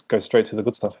we can just go straight to the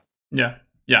good stuff? Yeah,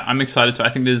 I'm excited to. I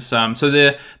think there's so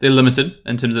they're limited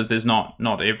in terms of there's not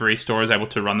every store is able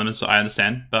to run them, as I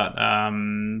understand, but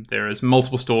there is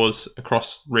multiple stores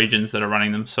across regions that are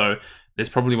running them. So there's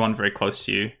probably one very close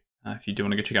to you if you do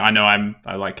want to go check it out. I know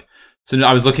So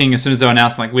I was looking as soon as they were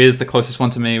announced, like, where's the closest one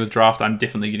to me with draft? I'm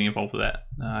definitely getting involved with that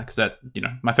because that,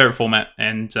 my favorite format,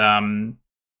 and the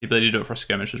ability to do it for a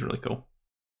skirmish is really cool.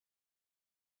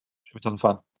 Should be ton of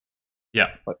fun.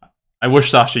 Yeah, I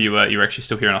wish, Sasha, you were actually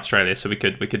still here in Australia, so we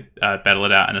could battle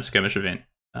it out in a skirmish event.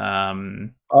 I'd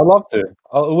love to. It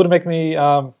couldn't make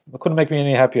me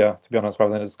any happier, to be honest,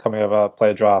 rather than just coming over, play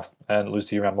a draft, and lose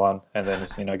to you round one, and then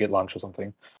just get lunch or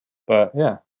something. But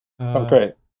yeah, sounds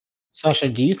great. Sasha,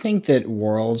 do you think that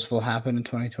Worlds will happen in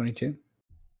 2022?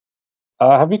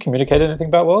 Have you communicated anything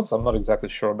about Worlds? I'm not exactly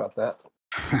sure about that.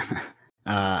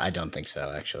 I don't think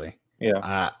so, actually.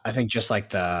 Yeah. I think just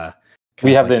like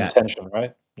we have the intention,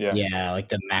 right? Yeah. Yeah, like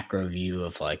the macro view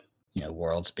of like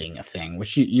Worlds being a thing,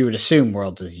 which you would assume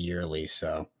Worlds is yearly.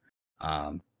 So,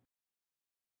 I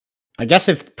guess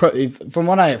if from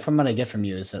what I get from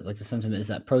you is that like the sentiment is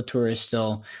that Pro Tour is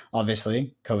still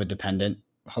obviously COVID dependent.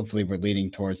 Hopefully, we're leading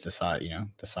towards the side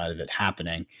of it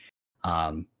happening.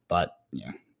 But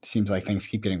it seems like things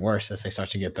keep getting worse as they start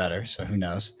to get better. So who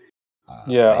knows?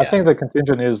 I think the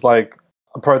contingent is like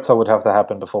a Pro Tour would have to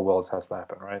happen before Worlds has to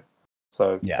happen, right?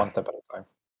 So one step at a time.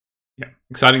 Yeah,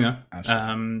 exciting though.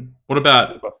 What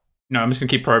about? No, I'm just gonna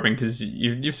keep probing because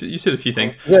you've said a few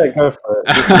things. Yeah, go for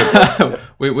it.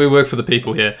 we work for the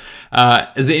people here.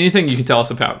 Is there anything you can tell us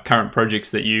about current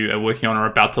projects that you are working on or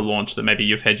about to launch that maybe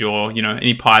you've had your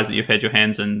any pies that you've had your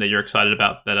hands in that you're excited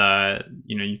about that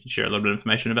you can share a little bit of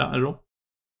information about at all?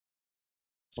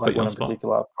 Like one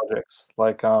particular projects.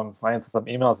 Like I answered some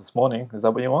emails this morning. Is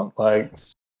that what you want? Like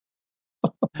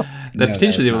that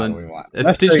potentially what we want.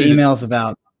 Let's do emails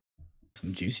about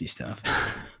some juicy stuff.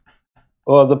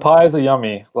 Well, the pies are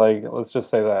yummy. Like, let's just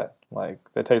say that. Like,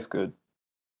 they taste good.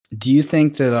 Do you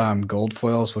think that gold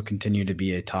foils will continue to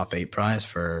be a top 8 prize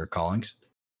for callings?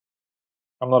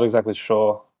 I'm not exactly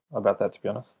sure about that, to be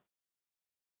honest.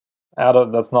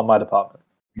 That's not my department.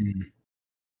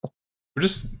 We'll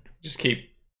just keep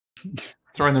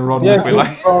throwing the rod. Yeah, keep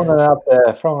throwing it out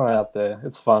there.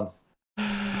 It's fun.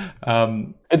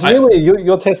 It's really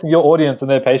you're testing your audience and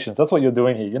their patience. That's what you're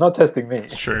doing here. You're not testing me.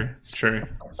 It's true.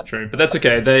 But that's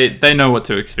okay. They know what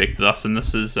to expect with us, and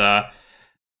this is I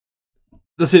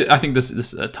think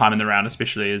this time in the round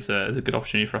especially is a good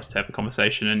opportunity for us to have a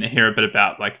conversation and hear a bit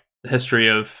about like the history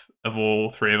of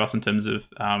all three of us in terms of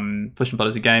Flesh and Blood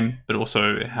as a game, but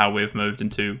also how we've moved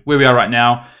into where we are right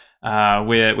now,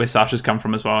 where Sasha's come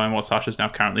from as well, and what Sasha's now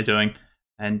currently doing,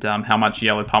 and how much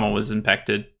Yellow Pummel was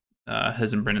impacted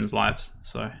his and Brennan's lives.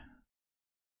 So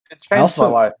it changed my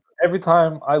life. Every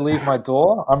time I leave my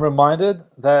door, I'm reminded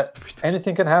that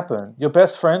anything can happen. Your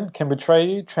best friend can betray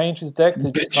you, change his deck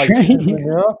to just like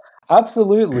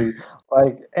absolutely.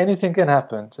 Like anything can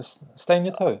happen. Just stay on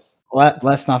your toes.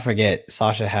 Let's not forget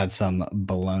Sasha had some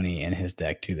baloney in his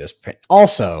deck to this.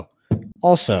 Also,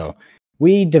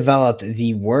 we developed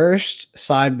the worst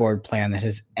sideboard plan that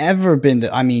has ever been.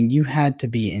 I mean, you had to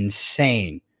be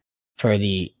insane for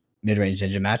the mid-range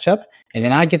ninja matchup, and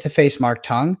then I get to face Mark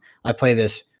Tung. I play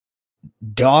this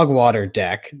dog water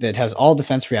deck that has all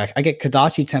defense react. I get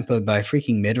Kodachi tempoed by a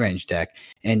freaking mid-range deck,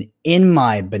 and in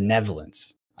my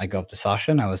benevolence, I go up to Sasha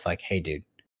and I was like, "Hey, dude,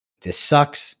 this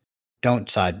sucks. Don't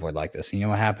sideboard like this." And you know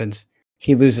what happens?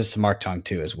 He loses to Mark Tung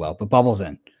too as well, but bubbles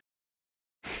in.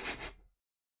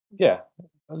 Yeah,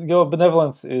 your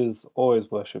benevolence is always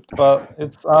worshipped, but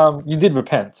it's you did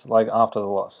repent like after the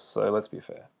loss, so let's be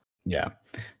fair. Yeah,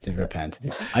 did repent.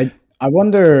 I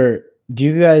wonder, do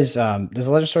you guys does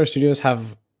Legend Story Studios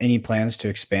have any plans to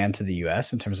expand to the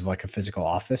US in terms of like a physical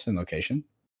office and location?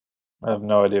 I have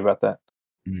no idea about that.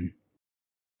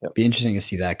 Yep. Be interesting to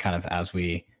see that kind of as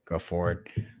we go forward.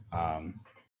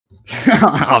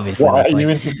 Obviously, are you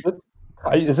interested?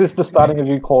 Is this the starting of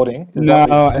you courting? No,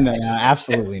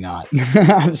 absolutely not.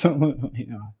 Absolutely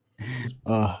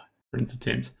not. Prince of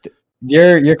Teams.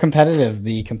 You're competitive.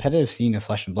 The competitive scene of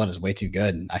Flesh and Blood is way too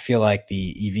good. I feel like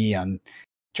the EV on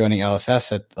joining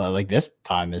LSS at like this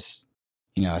time is,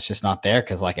 it's just not there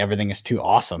because like everything is too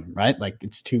awesome, right? Like we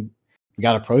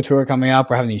got a Pro Tour coming up.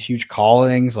 We're having these huge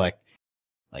callings. Like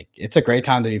it's a great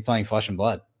time to be playing Flesh and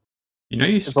Blood.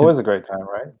 It's always a great time,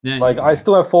 right? Yeah, I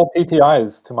still have 4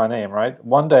 PTIs to my name, right?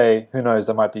 One day, who knows,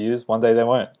 they might be used. One day they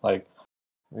won't. Like,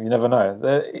 you never know.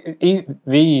 The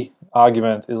EV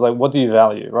argument is like, what do you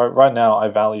value? Right now, I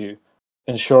value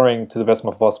ensuring to the best of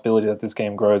my possibility that this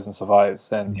game grows and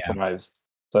survives and thrives.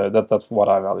 So that's what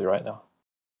I value right now.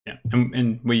 Yeah,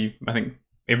 and I think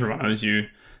everyone owes you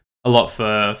a lot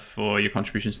for your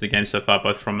contributions to the game so far,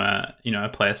 both from a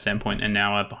player standpoint and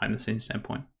now a behind the scenes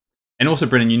standpoint. And also,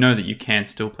 Brennan, you know that you can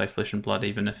still play Flesh and Blood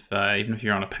even if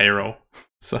you're on a payroll.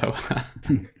 So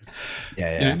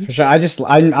yeah, for sure.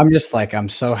 I'm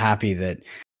so happy that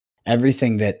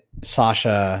everything that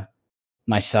Sasha,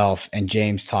 myself, and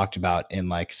James talked about in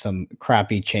like some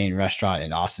crappy chain restaurant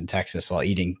in Austin, Texas, while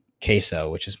eating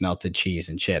queso, which is melted cheese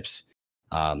and chips,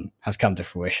 has come to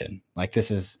fruition. Like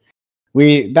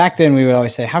back then we would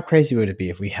always say, how crazy would it be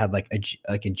if we had like a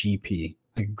GP,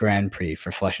 like a Grand Prix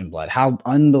for Flesh and Blood? How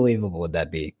unbelievable would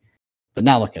that be? But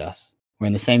now look at us. We're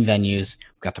in the same venues.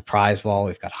 We've got the prize wall.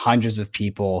 We've got hundreds of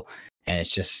people, and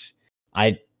it's just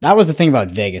that was the thing about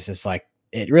Vegas. It's like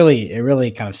it really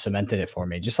kind of cemented it for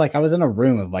me. Just like I was in a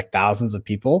room of like thousands of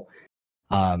people,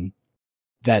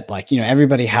 that like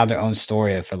everybody had their own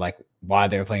story for like why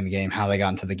they were playing the game, how they got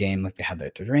into the game. Like they had their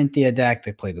Dorinthia deck,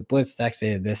 they played the Blitz decks, they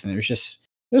did this, and it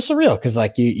was surreal because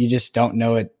like you just don't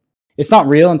know it. It's not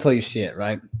real until you see it,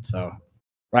 right? So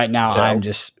right now I'm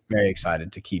just very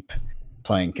excited to keep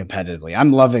playing competitively.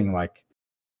 I'm loving like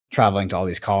traveling to all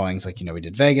these callings. Like we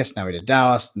did Vegas, now we did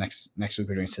Dallas. Next week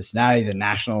we're doing Cincinnati, the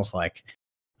Nationals. Like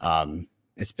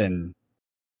it's been.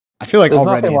 I feel like there's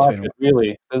already nothing it's like been it,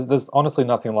 really. There's honestly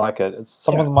nothing like it. It's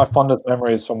some of my fondest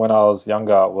memories from when I was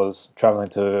younger was traveling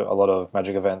to a lot of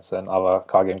Magic events and other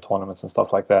card game tournaments and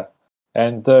stuff like that.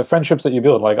 And the friendships that you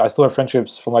build, like I still have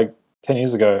friendships from like 10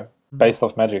 years ago based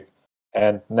off Magic.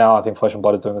 And now I think Flesh and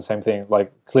Blood is doing the same thing.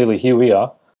 Like clearly here we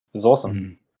are. It's awesome.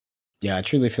 Mm-hmm. Yeah, I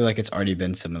truly feel like it's already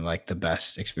been some of like the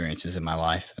best experiences in my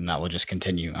life, and that will just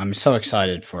continue. I'm so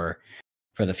excited for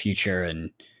the future, and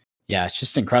yeah, it's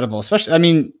just incredible. Especially, I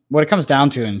mean, what it comes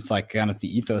down to, and it's like kind of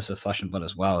the ethos of Flesh and Blood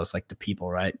as well, is like the people,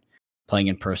 right? Playing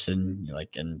in person,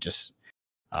 like, and just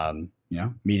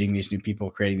meeting these new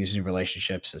people, creating these new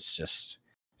relationships. It's just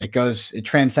it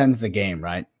transcends the game,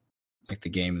 right? Like the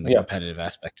game and the competitive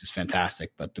aspect is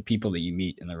fantastic, but the people that you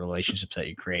meet and the relationships that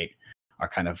you create are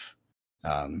kind of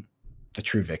the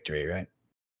true victory, right?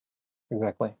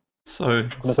 Exactly. So I'm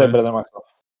gonna say better than myself.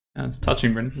 It's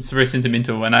touching, Brendan. It's very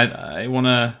sentimental, and I want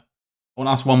to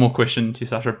ask one more question to you,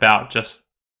 Sasha, about just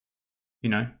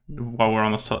while we're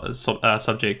on the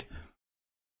subject.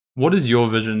 What is your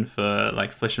vision for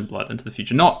like Flesh and Blood into the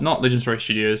future? Not Legend Story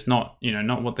Studios, not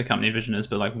what the company vision is,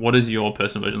 but like what is your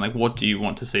personal vision? Like what do you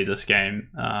want to see this game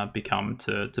become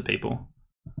to people?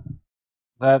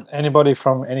 That anybody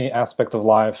from any aspect of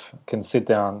life can sit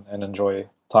down and enjoy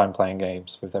time playing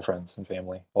games with their friends and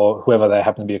family, or whoever they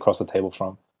happen to be across the table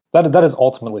from. That is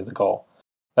ultimately the goal.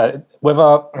 That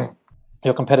whether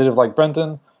you're competitive like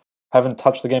Brendan, haven't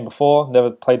touched the game before, never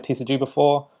played TCG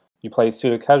before, you play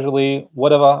pseudo casually,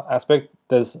 whatever aspect,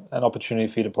 there's an opportunity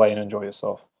for you to play and enjoy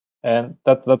yourself, and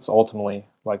that's ultimately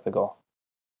like the goal.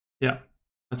 Yeah,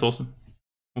 that's awesome.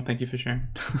 Well, thank you for sharing.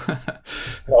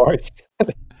 No worries.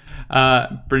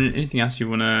 Brendan, anything else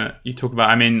you talk about?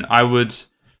 I mean, I was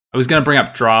going to bring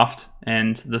up draft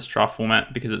and this draft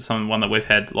format because it's one that we've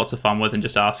had lots of fun with, and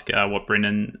just ask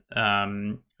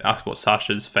what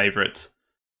Sasha's favorite,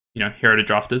 hero to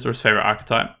draft is, or his favorite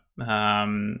archetype.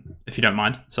 If you don't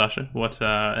mind, Sasha, what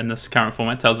in this current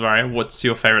format, Talsvaria, what's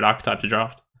your favorite archetype to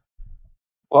draft?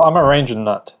 Well, I'm a ranger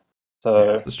nut,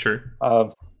 so that's true.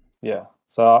 Yeah,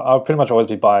 so I'll pretty much always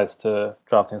be biased to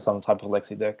drafting some type of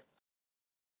Lexi deck.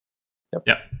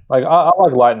 Yep. Like I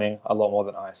like lightning a lot more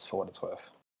than ice, for what it's worth.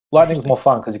 Lightning's more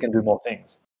fun because you can do more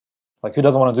things. Like who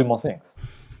doesn't want to do more things?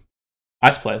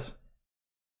 Ice players.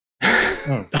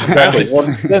 Exactly.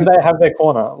 Well, then they have their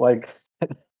corner. Like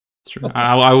it's true.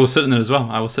 I will sit in it as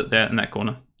well. I will sit there in that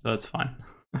corner. So that's fine.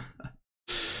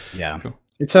 Yeah. Cool.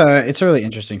 It's a really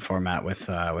interesting format with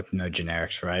no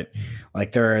generics, right?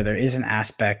 Like there is an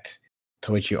aspect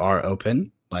to which you are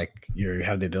open, like you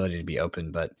have the ability to be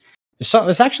open, but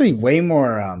there's actually way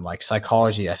more like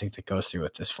psychology I think that goes through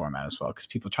with this format as well, because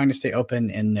people are trying to stay open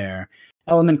in their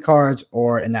element cards,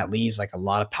 and that leaves like a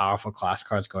lot of powerful class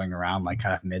cards going around, like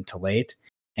kind of mid to late.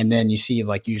 And then you see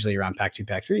like usually around pack 2,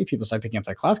 pack 3, people start picking up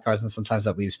their class cards, and sometimes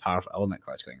that leaves powerful element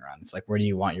cards going around. It's like, where do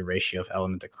you want your ratio of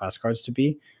element to class cards to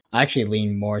be? I actually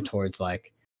lean more towards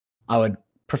like, I would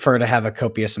prefer to have a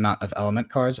copious amount of element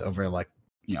cards over like,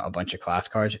 a bunch of class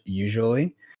cards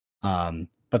usually.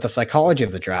 But the psychology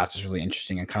of the draft is really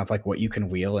interesting, and kind of like what you can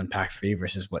wheel in pack 3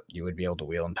 versus what you would be able to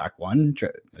wheel in pack 1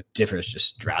 differs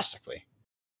just drastically.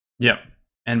 Yeah.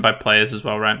 and by players as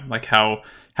well, right? Like how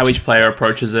each player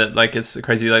approaches it. Like it's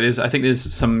crazy. Like I think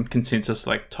there's some consensus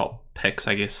like top picks,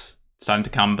 I guess, starting to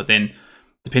come, but then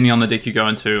depending on the deck you go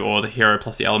into or the hero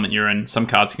plus the element you're in, some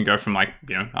cards can go from like,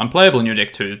 unplayable in your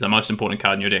deck to the most important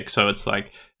card in your deck. So it's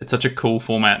like, it's such a cool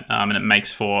format, and it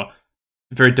makes for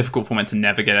a very difficult format to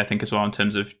navigate, I think, as well, in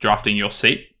terms of drafting your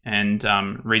seat and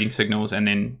reading signals, and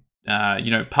then,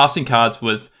 passing cards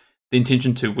with the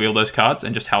intention to wheel those cards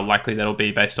and just how likely that'll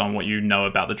be based on what you know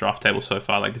about the draft table so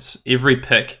far. Like every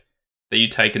pick that you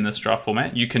take in this draft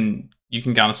format, you can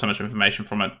garner so much information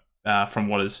from it, from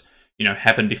what is,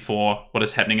 happened before, what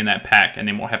is happening in that pack, and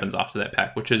then what happens after that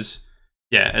pack, which is,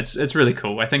 it's really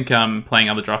cool. I think playing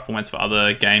other draft formats for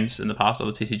other games in the past,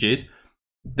 other TCGs,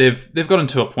 they've gotten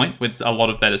to a point where a lot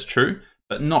of that is true,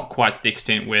 but not quite to the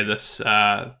extent where this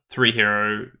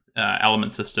 3-hero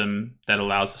element system that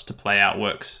allows us to play out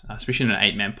works, especially in an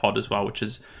 8-man pod as well, which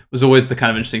was always the kind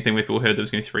of interesting thing where people heard there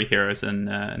was going to be 3 heroes in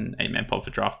an 8-man pod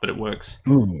for draft, but it works.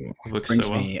 Ooh, it works brings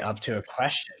so well. me up to a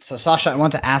question. So Sasha, I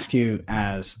want to ask you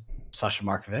as Sasha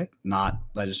Markovic, not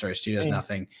Legendary Studios,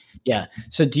 nothing. Yeah.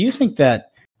 So do you think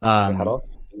that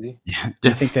do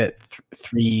you think that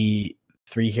three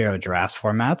hero draft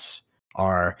formats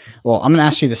are, well, I'm going to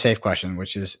ask you the safe question,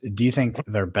 which is, do you think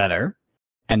they're better?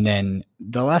 And then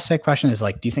the last safe question is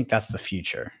like, do you think that's the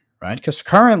future, right? Because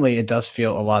currently it does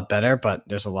feel a lot better, but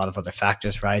there's a lot of other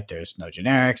factors, right? There's no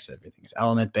generics, everything is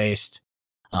element based,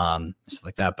 stuff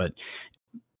like that. But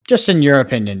just in your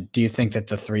opinion, do you think that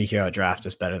the 3-hero draft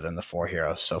is better than the 4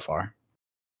 heroes so far?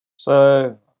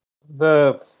 So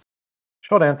the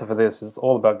short answer for this is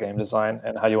all about game design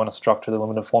and how you want to structure the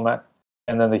limited format.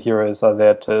 And then the heroes are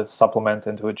there to supplement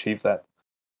and to achieve that.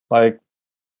 Like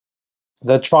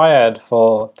the triad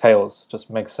for Tails just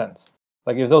makes sense.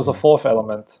 Like if there was a 4th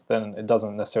element, then it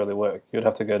doesn't necessarily work. You'd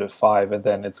have to go to 5, and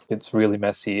then it's really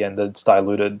messy and it's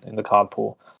diluted in the card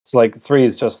pool. So like 3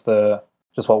 is just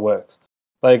what works.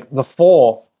 Like the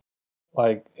 4,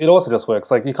 like it also just works.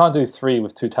 Like you can't do 3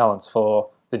 with 2 talents for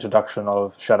the introduction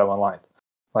of Shadow and Light.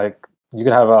 Like you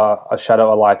could have a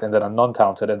Shadow, a Light, and then a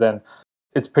non-talented, and then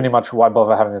it's pretty much why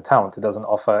bother having the talent. It doesn't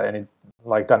offer any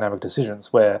like dynamic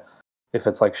decisions. Where if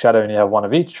it's like Shadow and you have one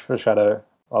of each for Shadow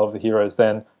of the heroes,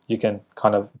 then you can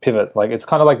kind of pivot. Like it's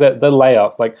kind of like the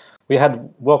layout. Like we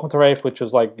had Welcome to Wraith, which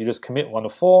was like you just commit 1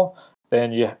 of 4.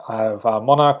 Then you have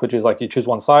Monarch, which is like you choose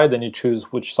one side, then you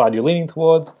choose which side you're leaning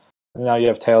towards. And now you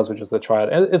have Tails, which is the triad.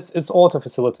 And it's all to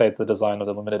facilitate the design of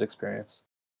the limited experience.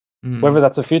 Whether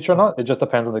that's a feature or not, it just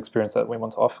depends on the experience that we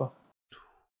want to offer.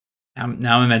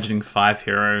 Now I'm imagining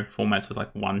 5-hero formats with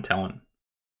like 1 talent.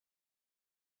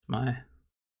 Well,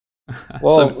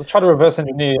 we'll try to reverse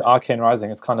engineer Arcane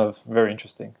Rising. It's kind of very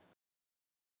interesting.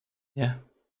 Yeah.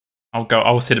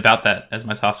 I'll set about that as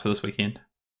my task for this weekend.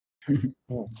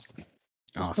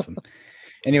 Awesome.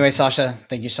 Anyway, Sasha,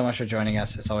 thank you so much for joining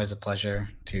us. It's always a pleasure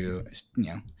to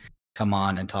come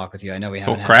on and talk with you. I know we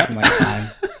haven't had too much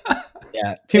time.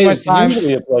 Yeah, too much time.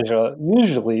 Usually a pleasure.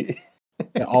 Usually.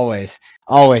 Yeah, always.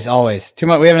 Too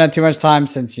much. We haven't had too much time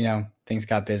since things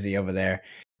got busy over there.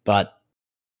 But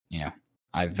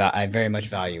I very much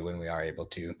value when we are able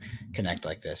to connect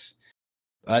like this.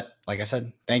 But like I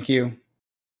said, thank you.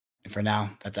 And for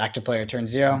now, that's active player turn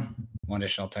 0. 1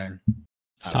 additional turn.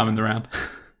 It's time in the round.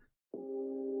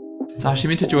 Sasha, you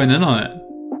meant to join in on it.